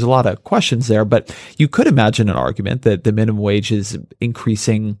lot of questions there, but you could imagine an argument that the minimum wage is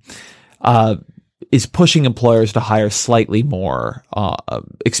increasing, is pushing employers to hire slightly more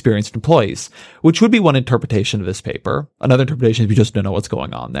experienced employees, which would be one interpretation of this paper. Another interpretation is we just don't know what's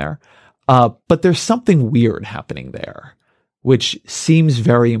going on there. But there's something weird happening there, which seems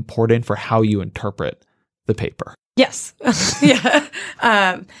very important for how you interpret the paper. Yes. Yeah.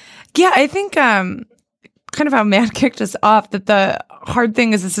 I think kind of how Matt kicked us off, that the hard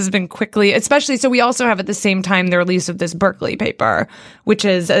thing is this has been quickly, especially, so we also have at the same time the release of this Berkeley paper, which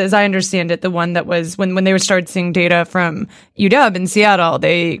is, as I understand it, the one that was when they started seeing data from UW in Seattle,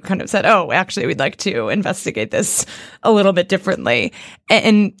 they kind of said, oh, actually, we'd like to investigate this a little bit differently.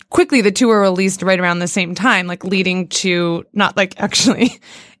 And quickly, the two were released right around the same time, like leading to not like actually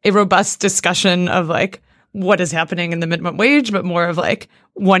a robust discussion of like what is happening in the minimum wage, but more of like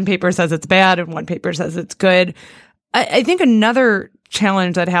one paper says it's bad and one paper says it's good. I think another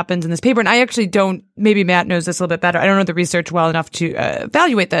challenge that happens in this paper, and I actually don't, maybe Matt knows this a little bit better. I don't know the research well enough to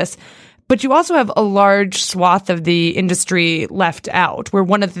evaluate this, but you also have a large swath of the industry left out, where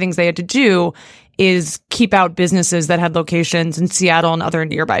one of the things they had to do is keep out businesses that had locations in Seattle and other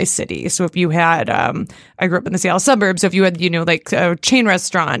nearby cities. So if you had, I grew up in the Seattle suburbs, so if you had, like a chain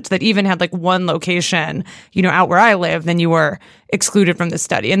restaurant that even had like one location, out where I live, then you were excluded from the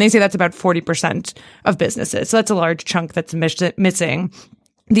study. And they say that's about 40% of businesses. So that's a large chunk that's missing.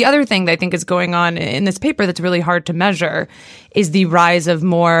 The other thing that I think is going on in this paper that's really hard to measure is the rise of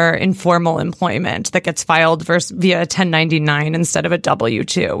more informal employment that gets filed via a 1099 instead of a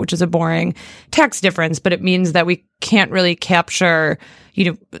W-2, which is a boring tax difference, but it means that we can't really capture,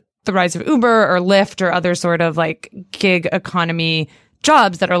 the rise of Uber or Lyft or other sort of like gig economy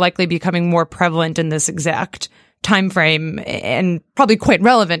jobs that are likely becoming more prevalent in this exact time frame, and probably quite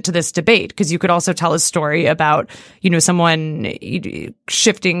relevant to this debate, because you could also tell a story about, someone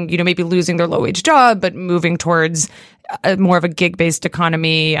shifting, maybe losing their low wage job, but moving towards more of a gig-based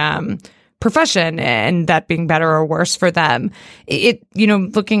economy profession, and that being better or worse for them.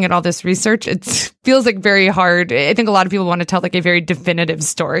 Looking at all this research, it feels like very hard. I think a lot of people want to tell like a very definitive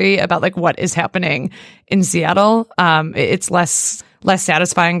story about like what is happening in Seattle. It's less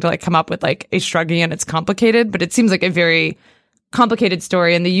satisfying to like come up with like a shruggy and it's complicated, but it seems like a very complicated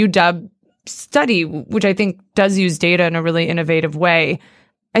story. And the UW study, which I think does use data in a really innovative way,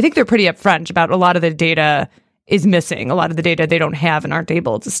 I think they're pretty upfront about a lot of the data is missing, a lot of the data they don't have and aren't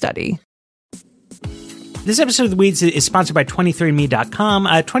able to study. This episode of The Weeds is sponsored by 23andMe.com.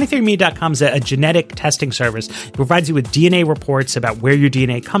 23andMe.com is a genetic testing service. It provides you with DNA reports about where your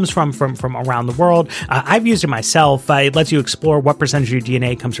DNA comes from around the world. I've used it myself. It lets you explore what percentage of your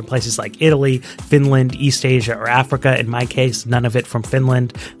DNA comes from places like Italy, Finland, East Asia, or Africa. In my case, none of it from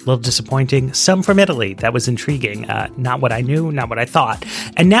Finland. A little disappointing. Some from Italy. That was intriguing. Not what I knew, not what I thought.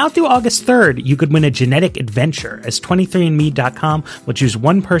 And now through August 3rd, you could win a genetic adventure as 23andMe.com will choose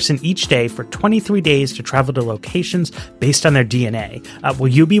one person each day for 23 days to travel to locations based on their DNA. Will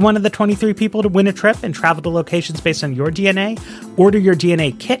you be one of the 23 people to win a trip and travel to locations based on your DNA? Order your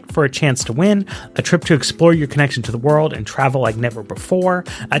DNA kit for a chance to win, a trip to explore your connection to the world and travel like never before.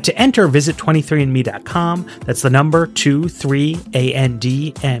 To enter, visit 23andme.com. That's the number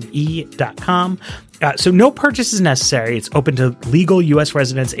 23andme.com. So no purchase is necessary. It's open to legal U.S.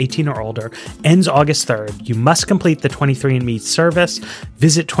 residents 18 or older. Ends August 3rd. You must complete the 23andMe service.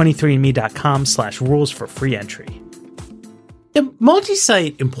 Visit 23andMe.com/rules for free entry. The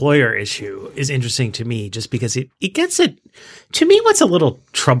multi-site employer issue is interesting to me just because it gets it. To me, what's a little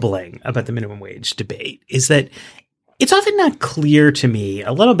troubling about the minimum wage debate is that it's often not clear to me,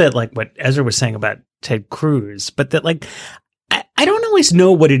 a little bit like what Ezra was saying about Ted Cruz, but that like I don't always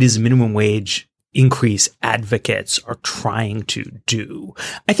know what it is minimum wage increase advocates are trying to do.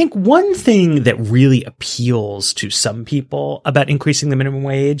 I think one thing that really appeals to some people about increasing the minimum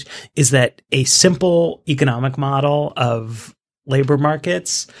wage is that a simple economic model of labor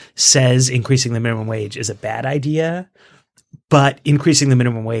markets says increasing the minimum wage is a bad idea, but increasing the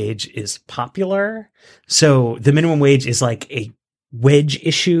minimum wage is popular. So the minimum wage is like a wedge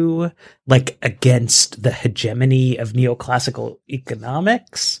issue, like against the hegemony of neoclassical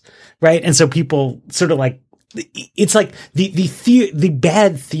economics, right? And so people sort of like, it's like the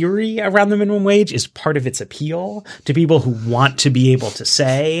bad theory around the minimum wage is part of its appeal to people who want to be able to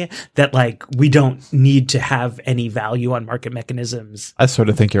say that like we don't need to have any value on market mechanisms. I sort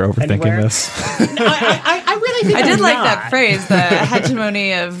of think you're overthinking anywhere. this. I really think I did I'm like not. that phrase, the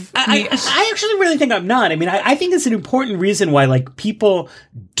hegemony of. I actually really think I'm not. I mean, I think it's an important reason why like people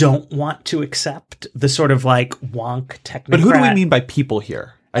don't want to accept the sort of like wonk technocrat. But who do we mean by people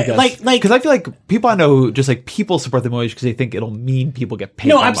here? I guess. Like, because I feel like people I know just like people support the minimum wage because they think it'll mean people get paid.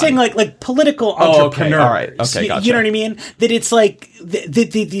 No, more I'm money. saying like political Oh, entrepreneurs. okay. All right. Okay, gotcha. You know what I mean? That it's like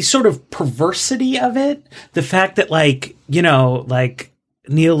the sort of perversity of it, the fact that like, you know, like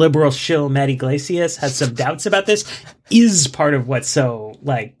neoliberal shill Matt Iglesias has some doubts about this is part of what's so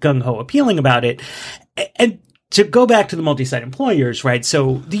like gung-ho appealing about it. And to go back to the multi-site employers, right?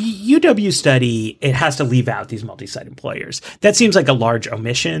 So the UW study, it has to leave out these multi-site employers. That seems like a large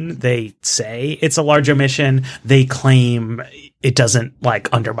omission. They say it's a large omission. They claim it doesn't like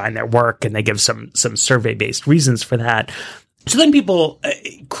undermine their work, and they give some survey-based reasons for that. So then people,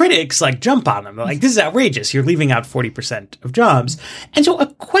 critics like jump on them. They're like, this is outrageous. You're leaving out 40% of jobs. And so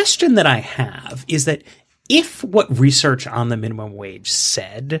a question that I have is that if what research on the minimum wage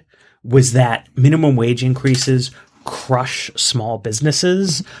said was that minimum wage increases crush small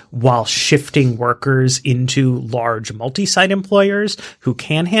businesses while shifting workers into large multi-site employers who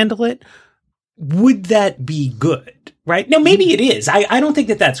can handle it, would that be good? Right? Now, maybe it is. I don't think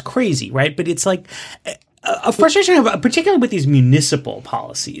that that's crazy, right? But it's like a frustration I have, particularly with these municipal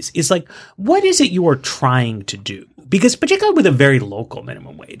policies, is like, what is it you are trying to do? Because particularly with a very local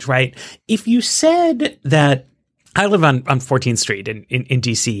minimum wage, right? If you said that I live on 14th Street in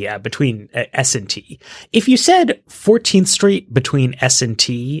DC between S and T. If you said 14th Street between S and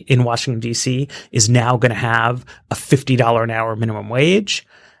T in Washington, D.C. is now going to have a $50 an hour minimum wage,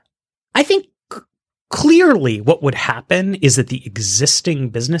 I think clearly what would happen is that the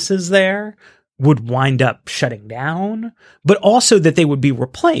existing businesses there would wind up shutting down, but also that they would be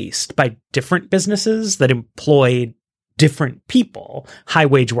replaced by different businesses that employed different people, high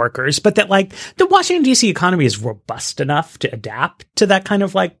wage workers, but that like the Washington DC economy is robust enough to adapt to that kind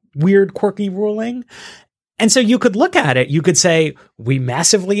of like weird, quirky ruling. And so you could look at it, you could say, we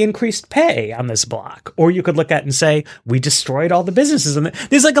massively increased pay on this block. Or you could look at it and say, we destroyed all the businesses. And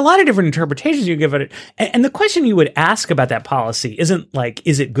there's like a lot of different interpretations you give it. And the question you would ask about that policy isn't like,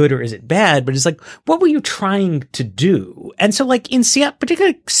 is it good or is it bad? But it's like, what were you trying to do? And so like in Seattle,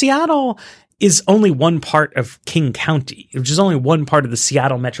 particularly Seattle, is only one part of King County, which is only one part of the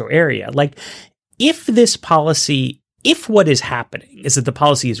Seattle metro area. Like, if this policy, if what is happening is that the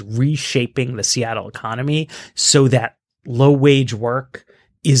policy is reshaping the Seattle economy so that low wage work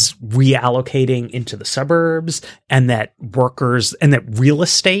is reallocating into the suburbs, and that workers and that real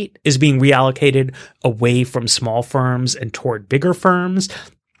estate is being reallocated away from small firms and toward bigger firms,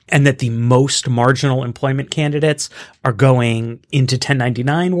 and that the most marginal employment candidates are going into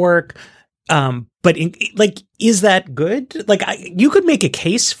 1099 work. But is that good? Like, you could make a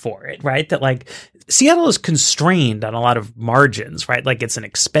case for it, right? That like Seattle is constrained on a lot of margins, right? Like, it's an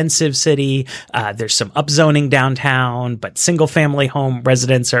expensive city. There's some upzoning downtown, but single family home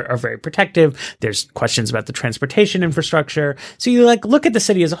residents are very protective. There's questions about the transportation infrastructure. So you like look at the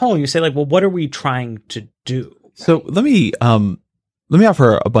city as a whole and you say like, well, what are we trying to do? So let me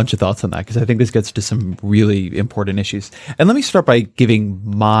offer a bunch of thoughts on that, because I think this gets to some really important issues. And let me start by giving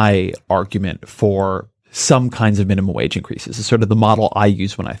my argument for some kinds of minimum wage increases. It's sort of the model I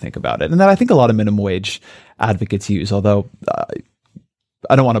use when I think about it, and that I think a lot of minimum wage advocates use, although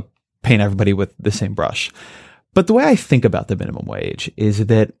I don't want to paint everybody with the same brush. But the way I think about the minimum wage is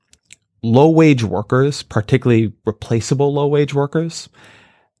that low-wage workers, particularly replaceable low-wage workers,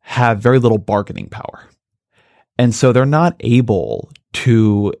 have very little bargaining power. And so they're not able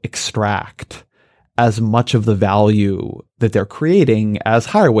to extract as much of the value that they're creating as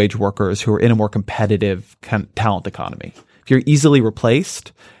higher wage workers who are in a more competitive talent economy. If you're easily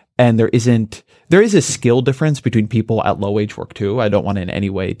replaced, and there is a skill difference between people at low wage work too. I don't want to in any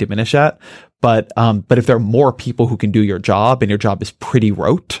way diminish that. But if there are more people who can do your job and your job is pretty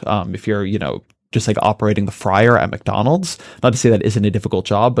rote, if you're, just like operating the fryer at McDonald's, not to say that isn't a difficult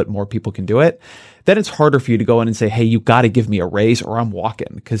job, but more people can do it, then it's harder for you to go in and say, hey, you got to give me a raise or I'm walking,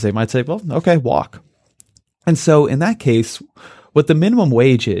 because they might say, well, okay, walk. And so in that case, what the minimum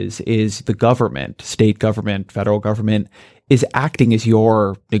wage is the government, state government, federal government, is acting as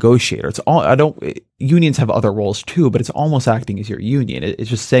your negotiator. Unions have other roles too, but it's almost acting as your union. It's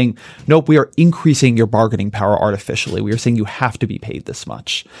just saying, nope, we are increasing your bargaining power artificially. We are saying you have to be paid this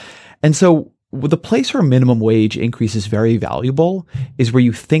much. And so the place where minimum wage increase is very valuable is where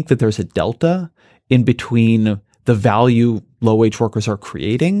you think that there's a delta in between the value low wage workers are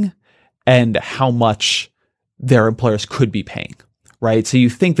creating and how much their employers could be paying, right? So you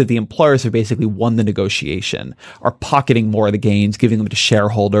think that the employers have basically won the negotiation, are pocketing more of the gains, giving them to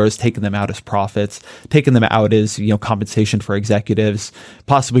shareholders, taking them out as profits, taking them out as, compensation for executives,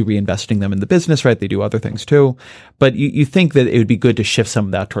 possibly reinvesting them in the business, right? They do other things too. But you think that it would be good to shift some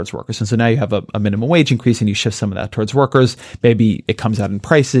of that towards workers. And so now you have a minimum wage increase and you shift some of that towards workers. Maybe it comes out in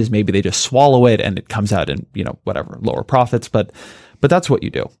prices. Maybe they just swallow it and it comes out in, whatever, lower profits. But that's what you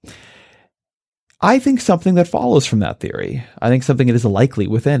do. I think something that follows from that theory, I think something that is likely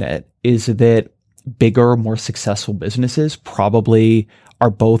within it, is that bigger, more successful businesses probably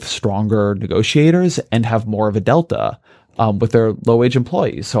are both stronger negotiators and have more of a delta with their low-wage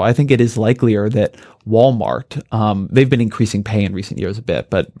employees. So I think it is likelier that Walmart, they've been increasing pay in recent years a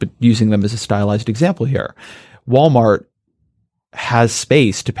bit, but using them as a stylized example here, Walmart has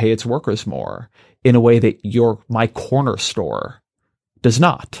space to pay its workers more in a way that my corner store does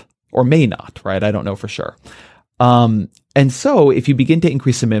not. Or may not, right? I don't know for sure. And so if you begin to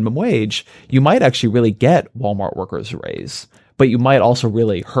increase the minimum wage, you might actually really get Walmart workers a raise, but you might also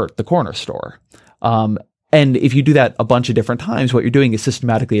really hurt the corner store. And if you do that a bunch of different times, what you're doing is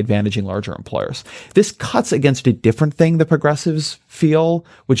systematically advantaging larger employers. This cuts against a different thing the progressives feel,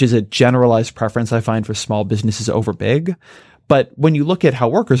 which is a generalized preference I find for small businesses over big. But when you look at how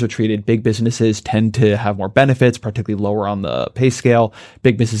workers are treated, big businesses tend to have more benefits, particularly lower on the pay scale.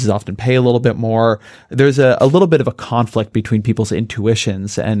 Big businesses often pay a little bit more. There's a little bit of a conflict between people's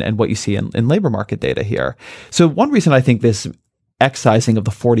intuitions and what you see in labor market data here. So one reason I think this excising of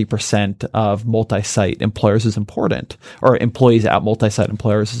the 40% of multi-site employers is important, or employees at multi-site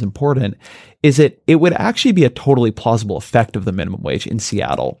employers is important, is that it would actually be a totally plausible effect of the minimum wage in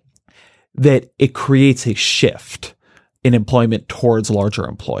Seattle, that it creates a shift in employment towards larger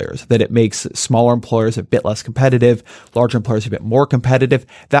employers, that it makes smaller employers a bit less competitive, larger employers a bit more competitive.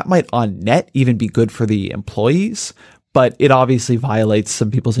 That might on net even be good for the employees, but it obviously violates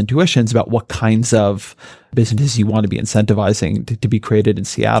some people's intuitions about what kinds of businesses you want to be incentivizing to be created in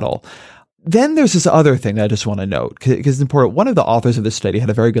Seattle. Then there's this other thing that I just want to note, because it's important. One of the authors of this study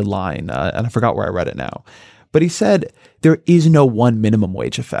had a very good line, and I forgot where I read it now, but he said, there is no one minimum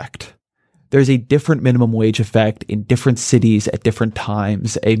wage effect. There's a different minimum wage effect in different cities at different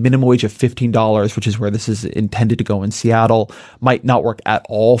times. A minimum wage of $15, which is where this is intended to go in Seattle, might not work at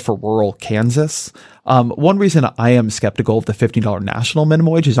all for rural Kansas. One reason I am skeptical of the $15 national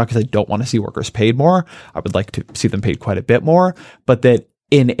minimum wage is not because I don't want to see workers paid more. I would like to see them paid quite a bit more, but that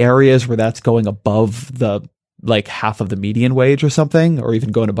in areas where that's going above the half of the median wage or something, or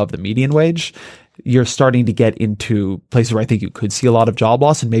even going above the median wage, you're starting to get into places where I think you could see a lot of job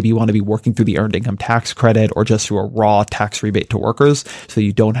loss, and maybe you want to be working through the earned income tax credit or just through a raw tax rebate to workers so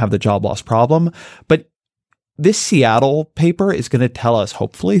you don't have the job loss problem. But this Seattle paper is going to tell us,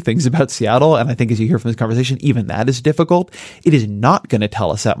 hopefully, things about Seattle. And I think as you hear from this conversation, even that is difficult. It is not going to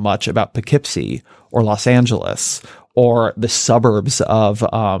tell us that much about Poughkeepsie or Los Angeles or the suburbs of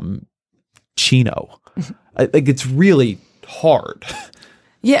Chino. I think it's really hard.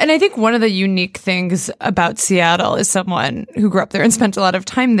 Yeah, and I think one of the unique things about Seattle, as someone who grew up there and spent a lot of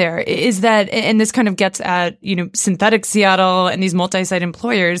time there, is that, and this kind of gets at, synthetic Seattle and these multi-site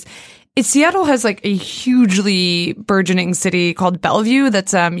employers, is Seattle has like a hugely burgeoning city called Bellevue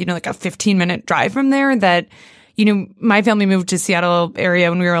that's, like a 15-minute drive from there that, my family moved to Seattle area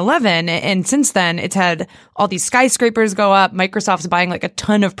when we were 11. And since then, it's had all these skyscrapers go up. Microsoft's buying like a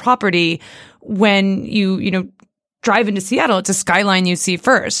ton of property. When you drive into Seattle, it's a skyline you see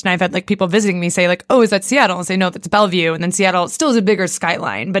first. And I've had like people visiting me say like, oh, is that Seattle? And say, no, that's Bellevue. And then Seattle still is a bigger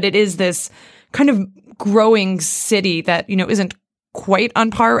skyline, but it is this kind of growing city that, isn't quite on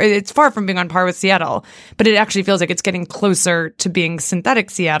par. It's far from being on par with Seattle, but it actually feels like it's getting closer to being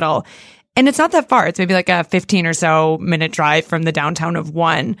synthetic Seattle. And it's not that far. It's maybe like a 15 or so minute drive from the downtown of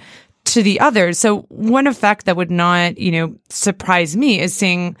one to the other. So one effect that would not, surprise me is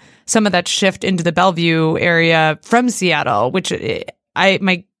seeing some of that shift into the Bellevue area from Seattle, which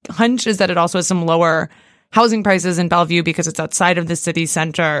my hunch is that it also has some lower housing prices in Bellevue because it's outside of the city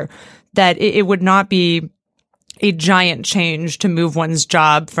center, that it would not be a giant change to move one's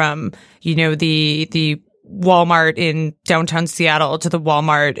job from, the Walmart in downtown Seattle to the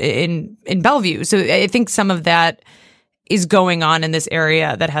Walmart in Bellevue. So I think some of that is going on in this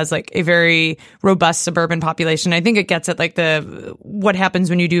area that has like a very robust suburban population. I think it gets at like what happens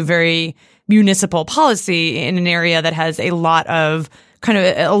when you do very municipal policy in an area that has a lot of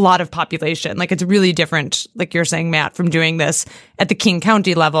population. Like it's really different, like you're saying, Matt, from doing this at the King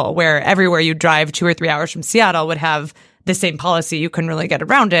County level, where everywhere you drive 2 or 3 hours from Seattle would have the same policy. You couldn't really get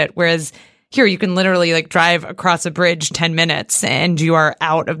around it. Whereas here you can literally like drive across a bridge 10 minutes and you are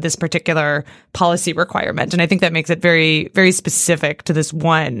out of this particular policy requirement. And I think that makes it very, very specific to this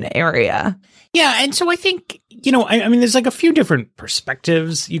one area. Yeah. And so I think, I mean, there's like a few different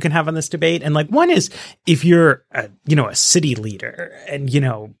perspectives you can have on this debate. And like one is if you're, a city leader and, you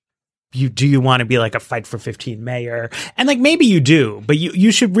want to be like a fight for 15 mayor? And like maybe you do, but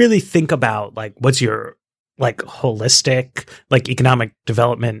you should really think about like what's your like holistic, like economic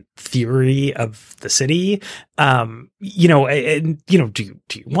development theory of the city. Do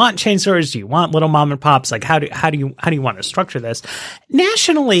you want chain stores? Do you want little mom and pops? Like how do you want to structure this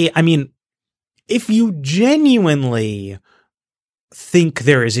nationally? I mean, if you genuinely think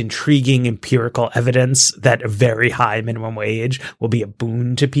there is intriguing empirical evidence that a very high minimum wage will be a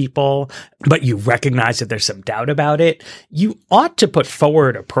boon to people, but you recognize that there's some doubt about it, you ought to put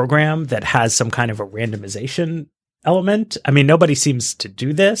forward a program that has some kind of a randomization element. I mean, nobody seems to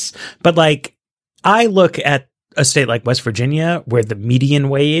do this, but like I look at a state like West Virginia, where the median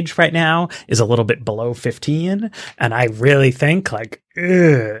wage right now is a little bit below 15. And I really think like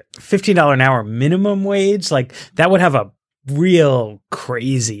 $15 an hour minimum wage, like that would have a real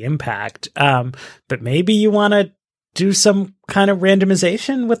crazy impact. But maybe you want to do some kind of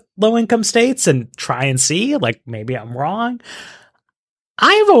randomization with low income states and try and see, like maybe I'm wrong.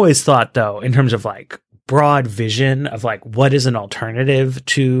 I've always thought though, in terms of like broad vision of like what is an alternative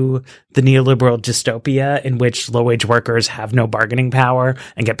to the neoliberal dystopia in which low wage workers have no bargaining power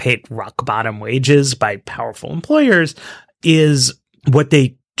and get paid rock bottom wages by powerful employers, is what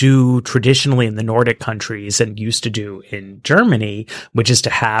they do traditionally in the Nordic countries and used to do in Germany, which is to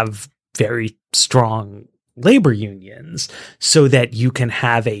have very strong labor unions so that you can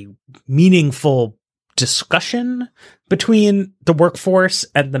have a meaningful discussion between the workforce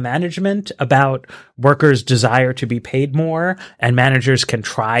and the management about workers' desire to be paid more, and managers can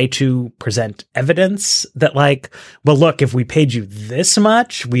try to present evidence that like, well, look, if we paid you this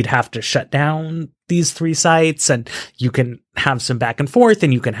much, we'd have to shut down these 3 sites, and you can have some back and forth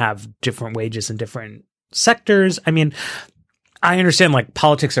and you can have different wages in different sectors. I mean, I understand like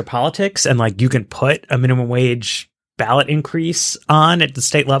politics are politics, and like you can put a minimum wage ballot increase on at the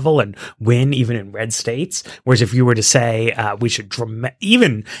state level and win even in red states. Whereas if you were to say we should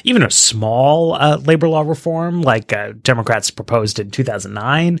even a small labor law reform like Democrats proposed in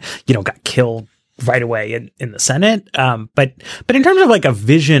 2009, got killed right away in the Senate. But in terms of like a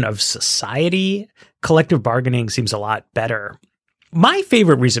vision of society, collective bargaining seems a lot better. My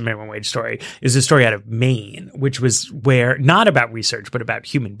favorite recent minimum wage story is a story out of Maine, which was where, not about research, but about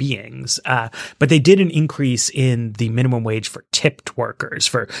human beings. But they did an increase in the minimum wage for tipped workers,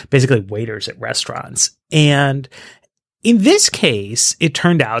 for basically waiters at restaurants. And in this case, it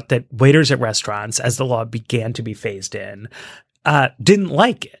turned out that waiters at restaurants, as the law began to be phased in, didn't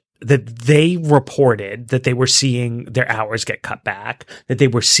like it. That they reported that they were seeing their hours get cut back, that they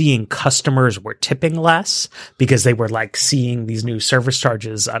were seeing customers were tipping less because they were like seeing these new service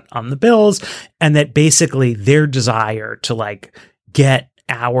charges on the bills, and that basically their desire to like get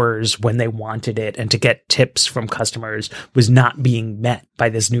hours when they wanted it and to get tips from customers was not being met by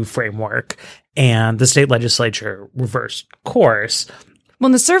this new framework. And the state legislature reversed course. Well,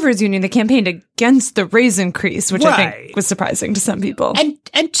 in the servers union, they campaigned against the raise increase, which I think was surprising to some people.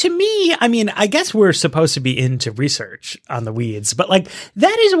 And to me, I mean, I guess we're supposed to be into research on the weeds, but like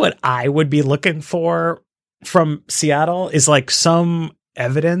that is what I would be looking for from Seattle, is like some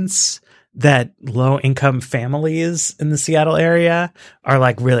evidence that low income families in the Seattle area are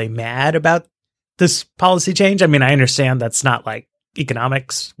like really mad about this policy change. I mean, I understand that's not like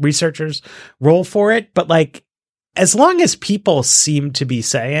economics researchers' role for it, but like, as long as people seem to be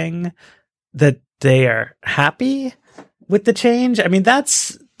saying that they are happy with the change, I mean,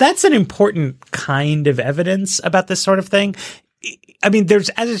 that's an important kind of evidence about this sort of thing. I mean, there's,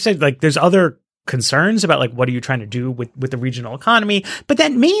 as I said, like there's other concerns about like, what are you trying to do with the regional economy? But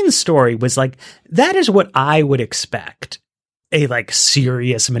that main story was like, that is what I would expect a like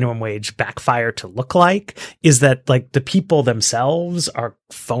serious minimum wage backfire to look like, is that like the people themselves are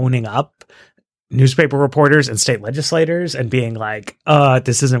phoning up newspaper reporters and state legislators and being like,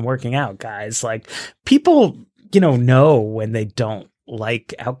 this isn't working out, guys. Like people, know when they don't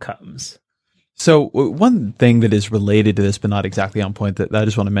like outcomes. So one thing that is related to this, but not exactly on point, that I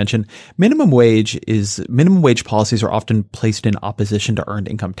just want to mention, minimum wage policies are often placed in opposition to earned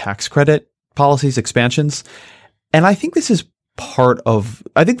income tax credit policies, expansions. And I think this is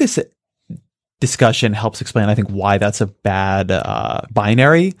this discussion helps explain, I think, why that's a bad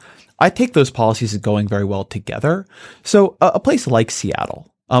binary. I take those policies as going very well together. So a place like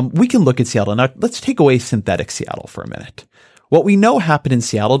Seattle, we can look at Seattle. Now, let's take away synthetic Seattle for a minute. What we know happened in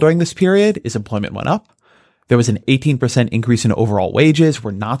Seattle during this period is employment went up. There was an 18% increase in overall wages.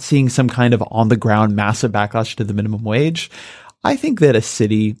 We're not seeing some kind of on-the-ground massive backlash to the minimum wage. I think that a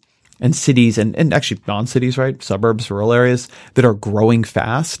city and cities and actually non-cities, right? Suburbs, rural areas that are growing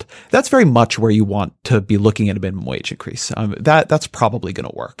fast. That's very much where you want to be looking at a minimum wage increase. That's probably going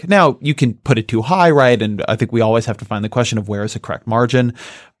to work. Now you can put it too high, right? And I think we always have to find the question of where is the correct margin.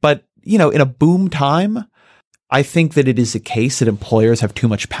 But, in a boom time, I think that it is the case that employers have too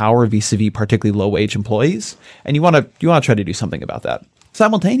much power vis-a-vis particularly low wage employees. And you want to try to do something about that.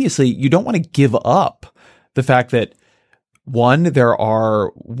 Simultaneously, you don't want to give up the fact that, one, there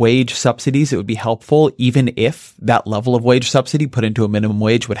are wage subsidies that would be helpful, even if that level of wage subsidy put into a minimum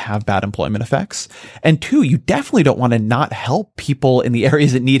wage would have bad employment effects. And two, you definitely don't want to not help people in the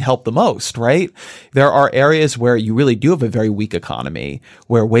areas that need help the most, right? There are areas where you really do have a very weak economy,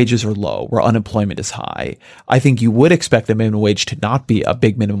 where wages are low, where unemployment is high. I think you would expect the minimum wage to not be a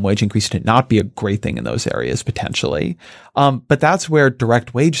big minimum wage increase, to not be a great thing in those areas potentially. But that's where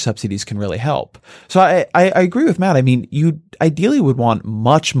direct wage subsidies can really help. So I agree with Matt. I mean, you ideally would want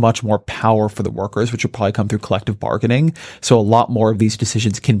much, much more power for the workers, which would probably come through collective bargaining. So a lot more of these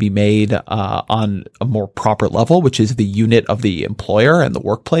decisions can be made on a more proper level, which is the unit of the employer and the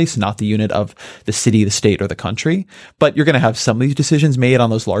workplace, not the unit of the city, the state, or the country. But you're going to have some of these decisions made on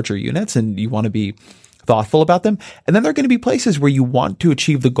those larger units, and you want to be thoughtful about them. And then there are going to be places where you want to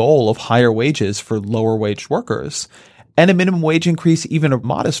achieve the goal of higher wages for lower wage workers. And a minimum wage increase, even a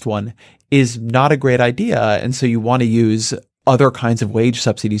modest one, is not a great idea. And so you want to use other kinds of wage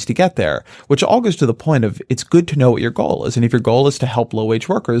subsidies to get there, which all goes to the point of it's good to know what your goal is. And if your goal is to help low wage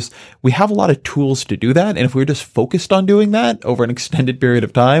workers, we have a lot of tools to do that. And if we were just focused on doing that over an extended period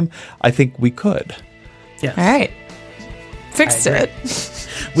of time, I think we could. Yes. All right. Fixed it.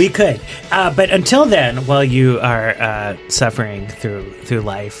 We could. But until then, while you are suffering through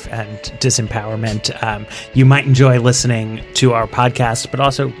life and disempowerment, you might enjoy listening to our podcast, but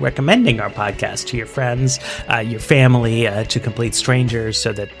also recommending our podcast to your friends, your family, to complete strangers,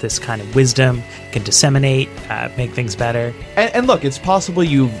 so that this kind of wisdom can disseminate, make things better. And look, it's possible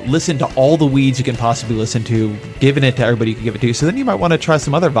you've listened to all the weeds you can possibly listen to, given it to everybody you can give it to. So then you might want to try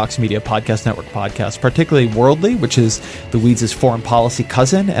some other Vox Media Podcast Network podcasts, particularly Worldly, which is the Weeds' foreign policy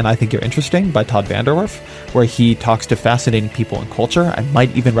cousin, and I think you're interesting, by Todd Vanderwerf, where he talks to fascinating people in culture. I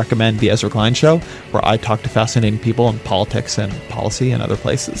might even recommend the Ezra Klein Show, where I talk to fascinating people in politics and policy and other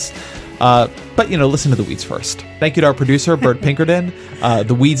places. But, listen to The Weeds first. Thank you to our producer, Bert Pinkerton.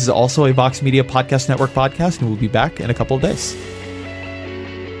 The Weeds is also a Vox Media Podcast Network podcast, and we'll be back in a couple of days.